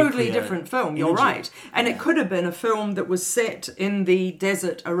a totally different film. You're right, and it could have been a film that was set in the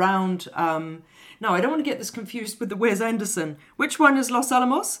desert around. No, I don't want to get this confused with the Wes Anderson. Which one is Los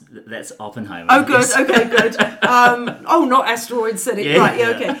Alamos? That's Oppenheimer. Oh, good. Yes. Okay, good. Not Asteroid City. Right. Yeah.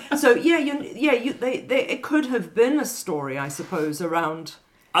 Okay. So it could have been a story, I suppose, around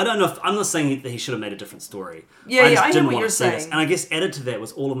I don't know if I'm not saying that he should have made a different story. Yeah, I just I hear didn't what want you're to see this. saying. And I guess added to that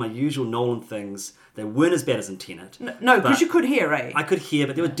was all of my usual Nolan things. They weren't as bad as in Tenet. No, because but you could hear, eh? I could hear,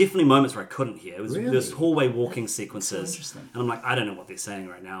 but there were definitely moments where I couldn't hear. It was Really? this hallway walking sequences, interesting. and I'm like, I don't know what they're saying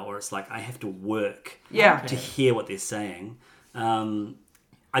right now, or it's like I have to work Yeah. to hear what they're saying.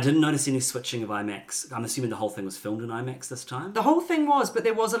 I didn't notice any switching of IMAX. I'm assuming the whole thing was filmed in IMAX this time. The whole thing was, but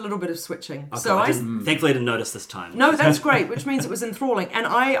there was a little bit of switching. Okay, So thankfully I didn't notice this time. No, that's great, which means it was enthralling. And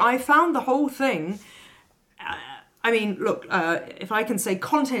I found the whole thing, I mean, look, if I can say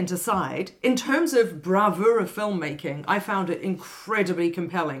content aside, in terms of bravura filmmaking, I found it incredibly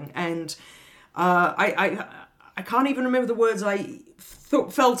compelling. And I can't even remember the words I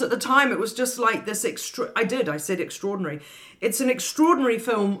felt at the time. It was just like this I said extraordinary. It's an extraordinary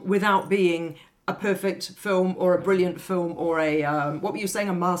film without being a perfect film or a brilliant film or a what were you saying,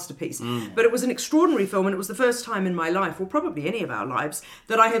 a masterpiece. But it was an extraordinary film, and it was the first time in my life, or probably any of our lives,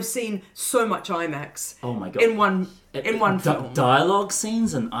 that I have seen so much IMAX. Oh my God. in one film. Dialogue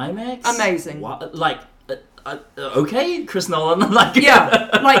scenes in IMAX? Amazing. What? Like, okay, Chris Nolan. Like,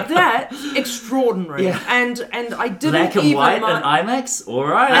 Yeah, like that, extraordinary. Yeah. And I didn't black and even white mind. and IMAX? All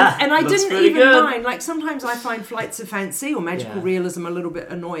right. And I Looks didn't pretty even good. mind. Like, sometimes I find flights of fancy or magical Yeah. realism a little bit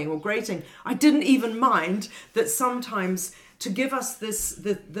annoying or grating. I didn't even mind that sometimes, to give us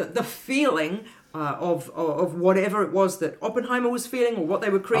the feeling of whatever it was that Oppenheimer was feeling or what they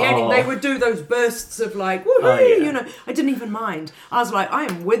were creating, they would do those bursts of like, woohoo, yeah. you know. I didn't even mind. I was like, I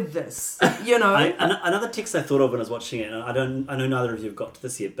am with this, you know. Another text I thought of when I was watching it, and I know neither of you have got to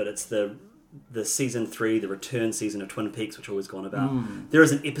this yet, but it's the season 3, the return season of Twin Peaks, which I've always gone about. There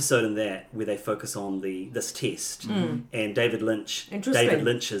is an episode in that where they focus on this test, and David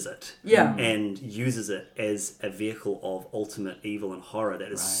Lynch's it, Yeah. and uses it as a vehicle of ultimate evil and horror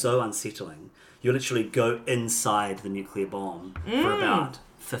that is so unsettling. You literally go inside the nuclear bomb for about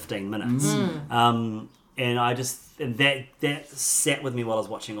 15 minutes. And that sat with me while I was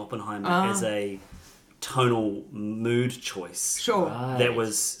watching Oppenheimer as a tonal mood choice. Sure. That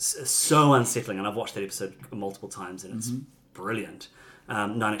was so unsettling, and I've watched that episode multiple times, and it's brilliant.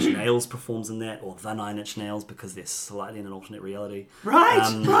 Nine Inch Nails performs in that, or the Nine Inch Nails, because they're slightly in an alternate reality.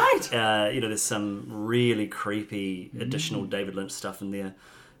 Right. There's some really creepy additional David Lynch stuff in there.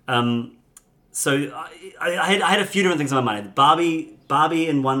 So I had a few different things in my mind. Barbie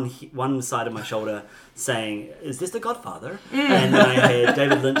in one side of my shoulder saying, "Is this The Godfather?" And then I had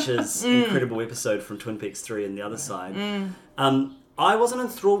David Lynch's incredible episode from Twin Peaks 3 in the other side. I wasn't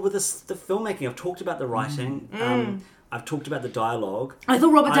enthralled with the filmmaking. I've talked about the writing. I've talked about the dialogue. I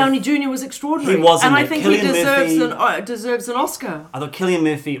thought Robert Downey Jr. was extraordinary. He was, and and I think Cillian he deserves an Oscar. I thought Cillian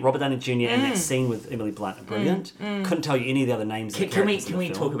Murphy, Robert Downey Jr. and that scene with Emily Blunt are brilliant. Couldn't tell you any of the other names. Can we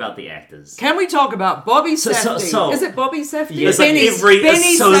talk about the actors? Can we talk about Bobby Safdie? so- Is it Bobby Safdie? Yes, There's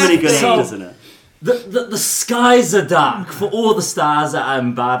Benny so many good Safdie. actors in it. The skies are dark for all the stars that are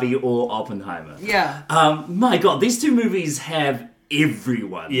in Barbie or Oppenheimer. Yeah. My God, these two movies have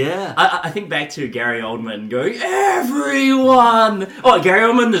everyone. Yeah. I think back to Gary Oldman going, everyone! Oh, Gary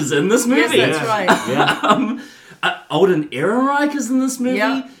Oldman is in this movie. Yes, that's right. Yeah. Alden Ehrenreich is in this movie.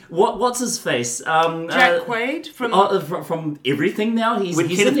 Yeah. What's his face? Jack Quaid from everything now. He's When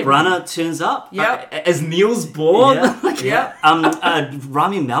in Kenneth everything. Branagh turns up. Yep. As Niels Bohr. Yeah.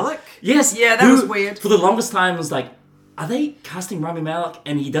 Rami Malek. Yes. Yeah, that was weird. For the longest time, was like, are they casting Rami Malek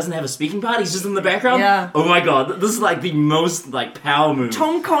and he doesn't have a speaking part? He's just in the background? Yeah. Oh my God. This is like the most power move.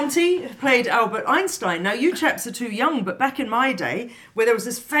 Tom Conti played Albert Einstein. Now, you chaps are too young, but back in my day, where there was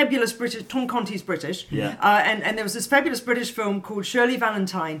this fabulous British... Tom Conti's British. Yeah. And there was this fabulous British film called Shirley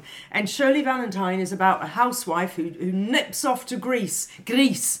Valentine. And Shirley Valentine is about a housewife who nips off to Greece,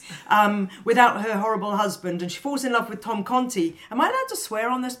 without her horrible husband, and she falls in love with Tom Conti. Am I allowed to swear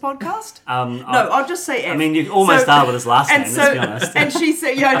on this podcast? No, I'll just say F. I mean, you almost are with his last name, let's be honest. And she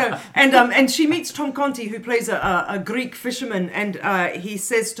said, yeah, I know. And she meets Tom Conti, who plays a Greek fisherman, and he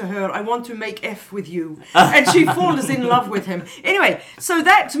says to her, "I want to make F with you," and she falls in love with him. Anyway, so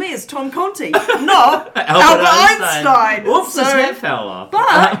that to me is Tom Conti, not Albert Einstein. Oops, So- his head fell off.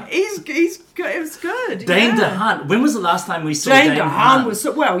 But he's good. It was good. Dane yeah. DeHaan. When was the last time we saw Dane Dane DeHaan was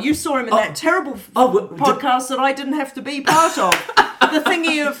so, well. You saw him in that terrible podcast that I didn't have to be part of. The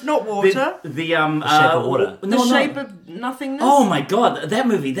thingy of not water. The Shape of Water. The Shape of Nothingness. Oh my God, that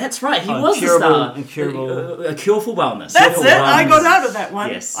movie. That's right. He was the star. A Cure for Wellness. That's Cure it. for I Wellness. got out of that one.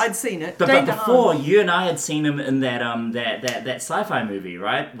 Yes. I'd seen it. But Dane before, DeHaan. you and I had seen him in that sci-fi movie,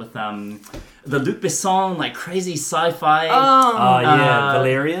 right? With the Luc Besson, like crazy sci-fi. Oh, yeah,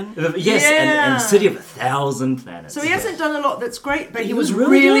 Valerian. Yes, Yeah. and City of 1,000 Planets. So he hasn't done a lot that's great, but he was was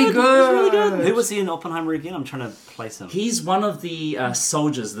really really good. He was really good. good. Who was he in Oppenheimer again? I'm trying to place him. He's one of the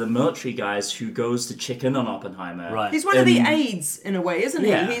soldiers, the military guys who goes to check in on Oppenheimer. Right. He's one of the aides in a way, isn't he?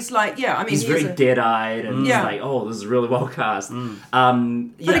 Yeah. He's like, I mean, He's very dead-eyed and Yeah. he's like, oh, this is really well cast.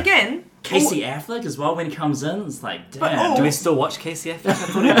 But again, Casey Affleck as well when he comes in, it's like, damn. Do we still watch Casey Affleck? I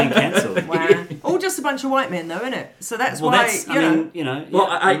thought he'd been cancelled. wow. All just a bunch of white men, though, isn't it? So that's why, you know. Well,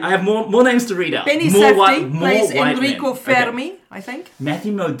 I have more names to read out. Benny more Safdie plays white Enrico men. Fermi, Okay. I think.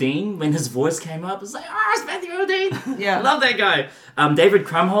 Matthew Modine, when his voice came up, it's like, it's Matthew Modine. Yeah. I love that guy. David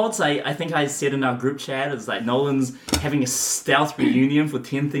Krumholtz, I think I said in our group chat, it's like Nolan's having a stealth reunion for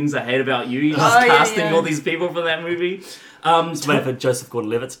 10 Things I Hate About You. He's just casting all these people for that movie. Just waiting for Joseph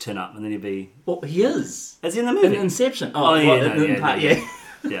Gordon-Levitt to turn up, and then he'd be... Well, he is. Is he in the movie? In Inception.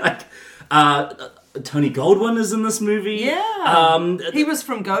 Yeah. Tony Goldwyn is in this movie. Yeah. He was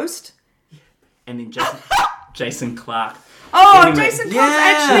from Ghost. And then Jason Clarke. Oh, Anyway, Jason Clarke's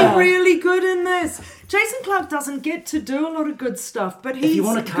actually really good in this. Jason Clarke doesn't get to do a lot of good stuff, but he's If you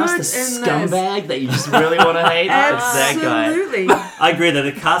want to cast a good in this. scumbag that you just really want to hate, it's that guy. Absolutely. I agree that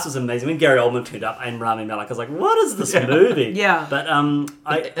the cast was amazing. When Gary Oldman turned up and Rami Malek, I was like, what is this movie? Yeah. But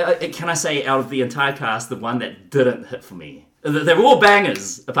Can I say, out of the entire cast, the one that didn't hit for me? They were all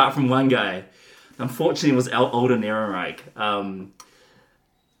bangers, apart from one guy. Unfortunately, it was Alden Ehrenreich.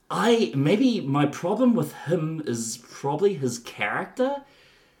 Maybe my problem with him is probably his character.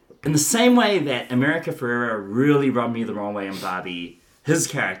 In the same way that America Ferrera really rubbed me the wrong way in Barbie, his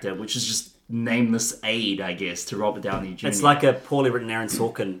character, which is just nameless aid, I guess, to Robert Downey Jr. it's like a poorly written Aaron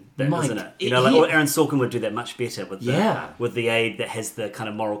Sorkin, isn't it? You know, Aaron Sorkin would do that much better with the aid that has the kind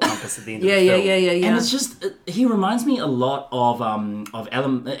of moral compass at the end of the film. Yeah. And it's just he reminds me a lot of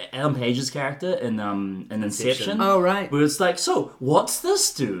Alan Page's character in Inception. Oh, right. Where it's like, so what's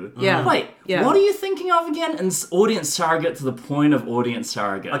this do? Yeah. Wait, Yeah. what are you thinking of again? And it's audience surrogate to the point of audience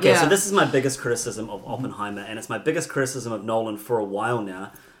surrogate. Okay, Yeah. so this is my biggest criticism of Oppenheimer, and it's my biggest criticism of Nolan for a while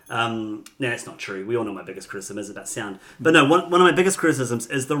now. No, it's not true. We all know my biggest criticism is about sound. But no, one of my biggest criticisms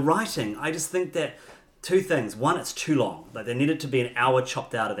is the writing. I just think that two things. One, it's too long. Like, there needed to be an hour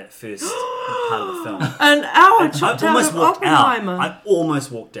chopped out of that first part of the film. An hour I chopped out almost of walked Oppenheimer. out. I almost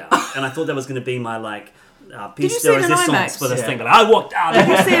walked out. And I thought that was going to be my, you piece see de it in resistance IMAX? for this Yeah. thing. But I walked out. Did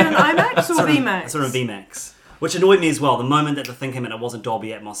you see it in IMAX or Sort of- VMAX? Sort of VMAX. Which annoyed me as well. The moment that the thing came in, it wasn't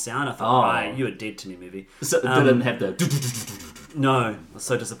Dolby Atmos sound. I thought, right, you were dead to me, movie. So it didn't have the... No, I was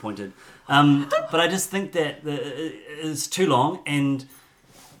so disappointed. But I just think that it's too long and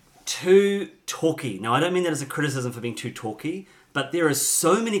too talky. Now, I don't mean that as a criticism for being too talky, but there are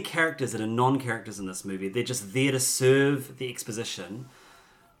so many characters that are non-characters in this movie. They're just there to serve the exposition.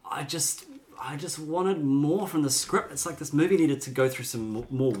 I just wanted more from the script. It's like this movie needed to go through some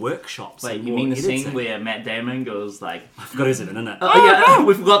more workshops. Wait, and you more mean the editing. scene where Matt Damon goes like... I forgot who's in it, isn't it? Oh, yeah,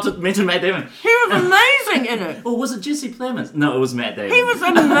 we forgot to mention Matt Damon. He was amazing in it. Or was it Jesse Plemons? No, it was Matt Damon. He was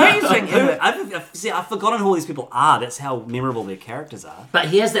amazing in it. I've forgotten who all these people are. That's how memorable their characters are. But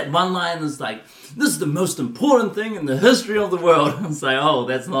he has that one line that's like, this is the most important thing in the history of the world. It's like, oh,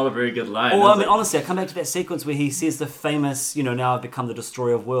 that's not a very good line. Or, I is mean, it? honestly, I come back to that sequence where he says the famous, now I've become the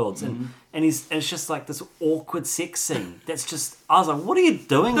destroyer of worlds. And it's just like this awkward sex scene. That's just, I was like, what are you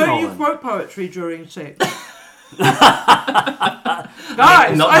doing, Don't Nolan? you quote poetry during sex?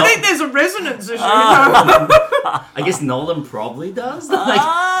 Guys, I think there's a resonance issue. I guess Nolan probably does.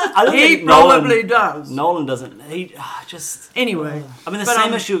 I don't He think probably does. Nolan doesn't. He just... Anyway. I mean, the But,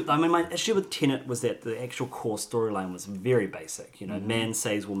 same issue... I mean, my issue with Tenet was that the actual core storyline was very basic. Man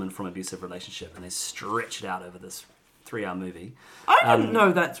saves woman from abusive relationship, and they stretched it out over this 3-hour movie. I didn't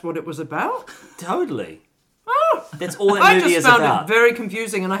know that's what it was about. Totally. Oh. That's all that I movie just is found about. it very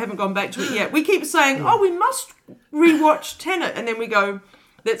confusing and I haven't gone back to it yet. We keep saying, we must rewatch Tenet, and then we go,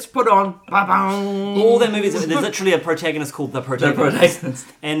 let's put on ba-bang. All their movies, there's literally a protagonist called The Protagonist. Protagonist.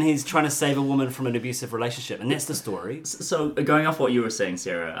 And he's trying to save a woman from an abusive relationship. And that's the story. So, going off what you were saying,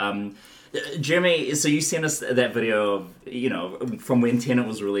 Sarah, Jeremy, so you sent us that video of, from when Tenet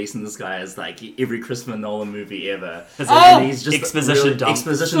was released, and this guy is like every Christopher Nolan movie ever. And he's just exposition dump.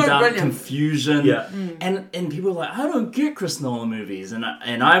 Exposition So dump, brilliant. confusion. Yeah. And people are like, I don't get Chris Nolan movies. And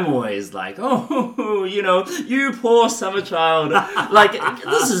I'm always like, oh, you poor summer child. Like,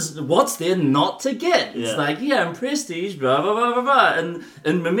 this is, what's there not to get? It's like, in Prestige, blah, blah, blah, blah, blah. And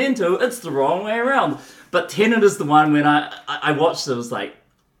in Memento, it's the wrong way around. But Tenet is the one when I watched it, I was like,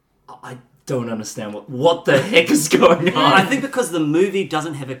 don't understand what the heck is going on. I think because the movie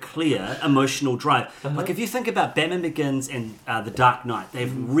doesn't have a clear emotional drive. Like if you think about Batman Begins and The Dark Knight, they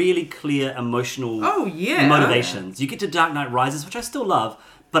have really clear emotional motivations. You get to Dark Knight Rises, which I still love,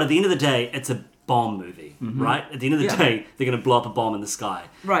 but at the end of the day, it's a bomb movie, right? At the end of the day, they're going to blow up a bomb in the sky.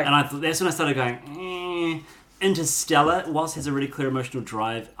 Right. And that's when I started going, Interstellar, whilst has a really clear emotional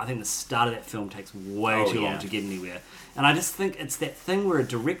drive, I think the start of that film takes way too long to get anywhere. And I just think it's that thing where a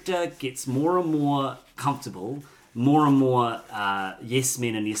director gets more and more comfortable, more and more yes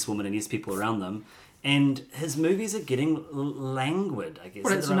men and yes women and yes people around them, and his movies are getting languid, I guess.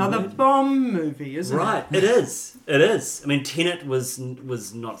 Well, it's another bomb movie, isn't it? Right, it is. It is. I mean, Tenet was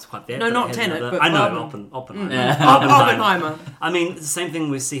not quite that. No, but not Tenet, but I know, Oppenheimer. Oppenheimer. I mean, it's the same thing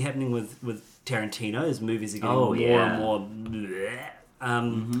we see happening with Tarantino. His movies are getting more and more bleh.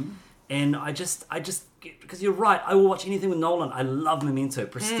 And I just because you're right, I will watch anything with Nolan. I love Memento,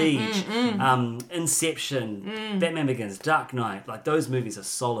 Prestige, Inception, Batman Begins, Dark Knight. Like those movies are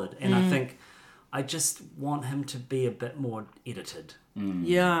solid, and I think I just want him to be a bit more edited.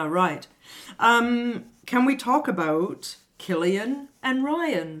 Yeah, right. Can we talk about Killian and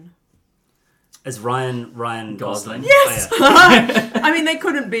Ryan? Is Ryan Gosling? Yes! Oh, yeah. I mean, they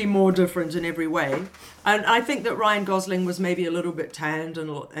couldn't be more different in every way. And I think that Ryan Gosling was maybe a little bit tanned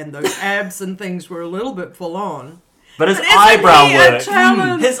and those abs and things were a little bit full on. But his But isn't eyebrow he a work.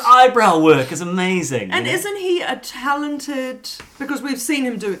 talent? His eyebrow work is amazing. And you know? isn't he a talented... Because we've seen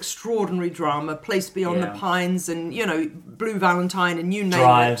him do extraordinary drama, Place Beyond the Pines and, Blue Valentine and you name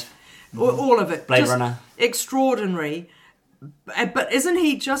Drive. it. All of it. Blade Just Runner. Extraordinary. But isn't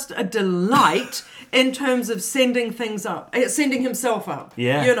he just a delight in terms of sending things up, sending himself up?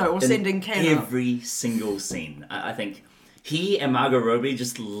 Yeah. Or sending Ken up. Every single scene. I think he and Margot Robbie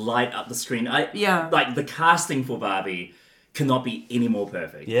just light up the screen. Like the casting for Barbie cannot be any more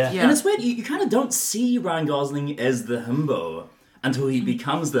perfect. Yeah. And it's weird, you kind of don't see Ryan Gosling as the himbo until he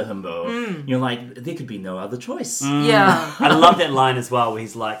becomes the himbo. You're like, there could be no other choice. Yeah. I love that line as well, where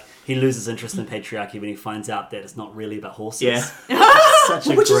he's like, he loses interest in patriarchy when he finds out that it's not really about horses. Yeah. Such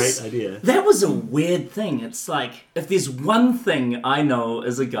a great idea. That was a weird thing. It's like, if there's one thing I know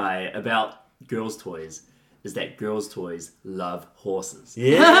as a guy about girls' toys, is that girls' toys love horses.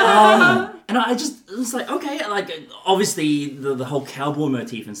 Yeah. And it's like, okay, like, obviously the whole cowboy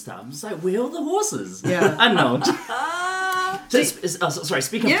motif and stuff. It's like, where are the horses? Yeah. I don't know. Sorry,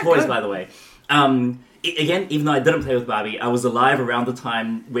 speaking of toys, by the way. Again, even though I didn't play with Barbie, I was alive around the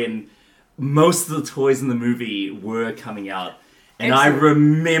time when most of the toys in the movie were coming out. And I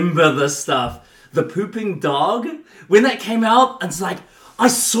remember this stuff. The pooping dog, when that came out, it's like, I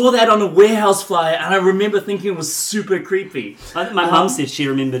saw that on a warehouse flyer, and I remember thinking it was super creepy. My mum said she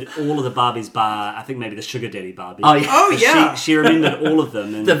remembered all of the Barbies bar, I think maybe the Sugar Daddy Barbie. Oh, yeah. Oh, yeah. She remembered all of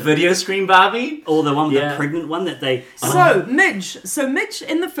them. And The video screen Barbie? or the one with the pregnant one that they... So Midge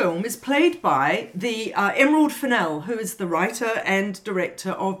in the film is played by the Emerald Fennell, who is the writer and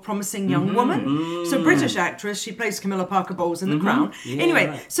director of Promising Young Woman. So British actress, she plays Camilla Parker Bowles in The Crown.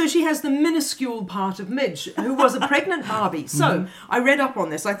 Anyway, so she has the minuscule part of Midge, who was a pregnant Barbie. So I read up on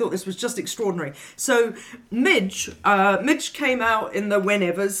this. I thought this was just extraordinary. So Midge came out in the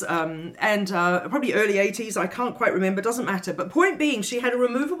whenevers and probably early 80s. I can't quite remember. Doesn't matter. But point being, she had a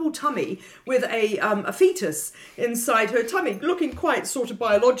removable tummy with a fetus inside her tummy, looking quite sort of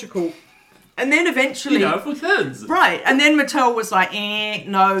biological. And then eventually... for kids. Right. And then Mattel was like,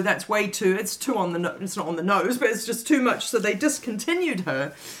 no, that's way too... It's too on the... It's not on the nose, but it's just too much. So they discontinued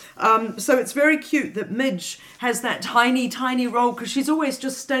her. So it's very cute that Midge has that tiny, tiny role because she's always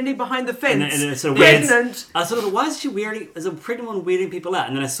just standing behind the fence, and it's sort of pregnant. I sort of, why is she weirding? Is a pregnant one weirding people out?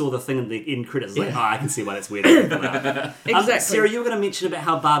 And then I saw the thing in the end credits. Like, I can see why that's weirding people out. Exactly. Sarah, you were going to mention about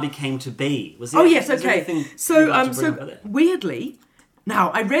how Barbie came to be. Was there, Oh yes, was there okay. anything you'd So like to bring up about that? weirdly.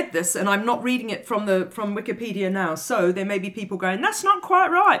 Now, I read this, and I'm not reading it from Wikipedia now, so there may be people going, that's not quite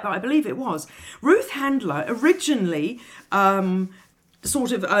right, but I believe it was. Ruth Handler originally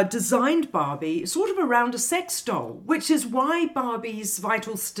designed Barbie sort of around a sex doll, which is why Barbie's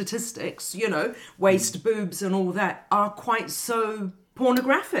vital statistics, waist, boobs and all that, are quite so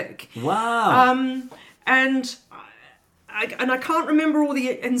pornographic. Wow. And I can't remember all the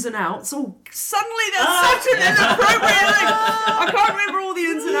ins and outs. Oh, suddenly that's such an inappropriate thing. I can't remember all the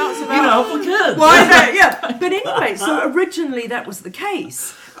ins and outs about for kids. why that. Yeah, but anyway, so originally that was the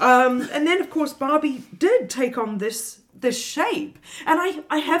case, and then of course Barbie did take on this shape, and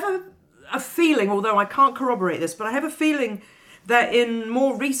I have a feeling, although I can't corroborate this, but I have a feeling that in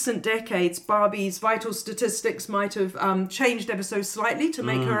more recent decades, Barbie's vital statistics might have changed ever so slightly to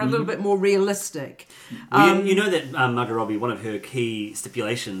make her a little bit more realistic. Well, you know that Margot Robbie, one of her key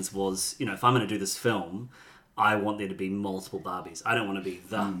stipulations was, if I'm going to do this film, I want there to be multiple Barbies. I don't want to be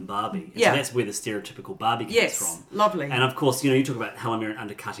the Barbie. And so that's where the stereotypical Barbie comes from. Lovely. And of course, you talk about Helen Mirren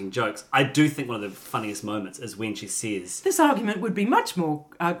undercutting jokes. I do think one of the funniest moments is when she says... This argument would be much more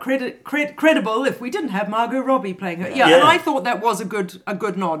credible if we didn't have Margot Robbie playing her. Yeah, and I thought that was a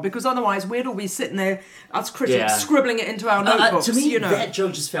good nod, because otherwise we'd all be sitting there, us critics, scribbling it into our notebooks. To me, that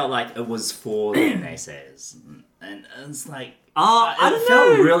joke just felt like it was for the naysayers. And it's like... it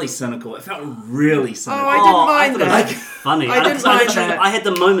felt really cynical. It felt really cynical. Oh, I didn't mind that. Funny. I didn't mind that. I had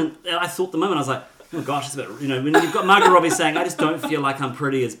the moment, I was like, oh gosh, it's a bit, when you've got Margot Robbie saying, I just don't feel like I'm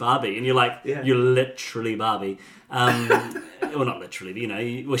pretty as Barbie. And you're like, you're literally Barbie. Well, not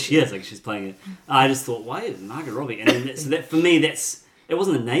literally, well, she is, like she's playing it. I just thought, why is Margot Robbie? And then so that, for me, it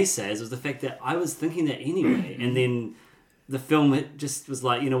wasn't the naysayers, it was the fact that I was thinking that anyway. And then the film, it just was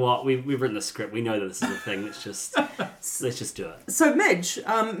like, you know what, we've written the script, we know that this is a thing, let's just do it. So Midge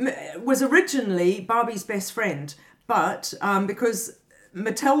was originally Barbie's best friend, but because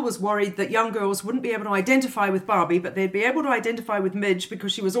Mattel was worried that young girls wouldn't be able to identify with Barbie, but they'd be able to identify with Midge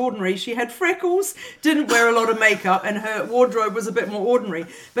because she was ordinary. She had freckles, didn't wear a lot of makeup, and her wardrobe was a bit more ordinary.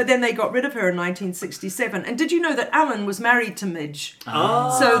 But then they got rid of her in 1967. And did you know that Alan was married to Midge?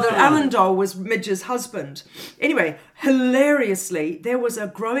 Oh. So the Alan doll was Midge's husband. Anyway, hilariously, there was a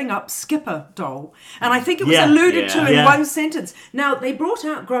growing up Skipper doll. And I think it was alluded to in one sentence. Now, they brought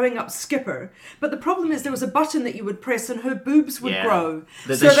out growing up Skipper, but the problem is there was a button that you would press and her boobs would grow.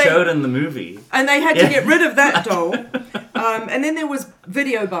 That they showed in the movie. And they had to get rid of that doll. And then there was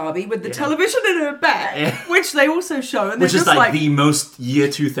Video Barbie with the television in her back, which they also show. And which is like the most year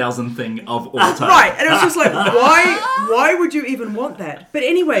 2000 thing of all time. Right, and it was just like, why would you even want that? But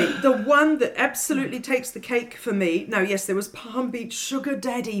anyway, the one that absolutely takes the cake for me, now yes, there was Palm Beach Sugar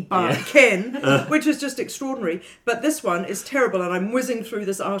Daddy Ken, which is just extraordinary. But this one is terrible, and I'm whizzing through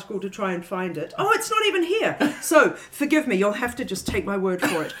this article to try and find it. Oh, it's not even here. So, forgive me, you'll have to just take my word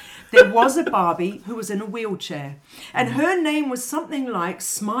for it. There was a Barbie who was in a wheelchair, and her name was something like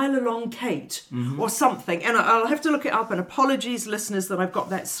Smile Along Kate or something. And I'll have to look it up, and apologies, listeners, that I've got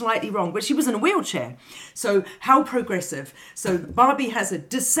that slightly wrong. But she was in a wheelchair. So how progressive. So Barbie has a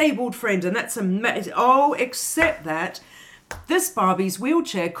disabled friend, and that's except that this Barbie's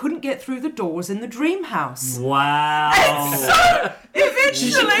wheelchair couldn't get through the doors in the dream house. Wow. And so,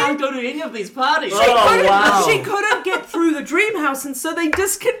 eventually... She can't go to any of these parties. She couldn't get through the dream house, and so they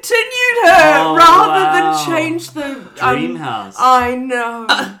discontinued her rather than change the... Dream house. I know.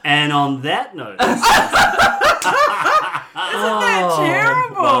 And on that note... Isn't that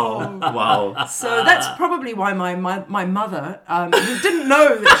terrible? Wow. So that's probably why my mother, who didn't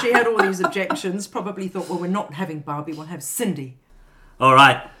know that she had all these objections, probably thought, well, we're not having Barbie, we'll have Cindy. All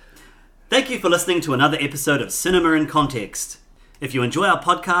right. Thank you for listening to another episode of Cinema in Context. If you enjoy our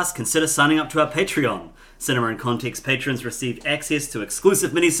podcast, consider signing up to our Patreon. Cinema in Context patrons receive access to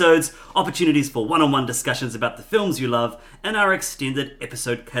exclusive minisodes, opportunities for one-on-one discussions about the films you love, and our extended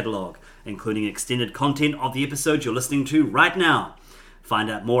episode catalogue, including extended content of the episode you're listening to right now. Find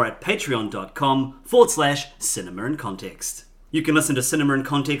out more at patreon.com/Cinema in Context. You can listen to Cinema in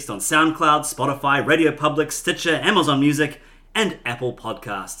Context on SoundCloud, Spotify, Radio Public, Stitcher, Amazon Music, and Apple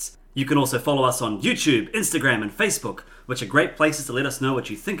Podcasts. You can also follow us on YouTube, Instagram, and Facebook, which are great places to let us know what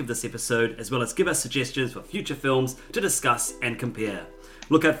you think of this episode, as well as give us suggestions for future films to discuss and compare.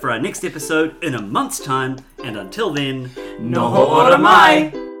 Look out for our next episode in a month's time, and until then, Noho ora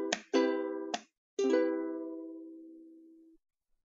mai!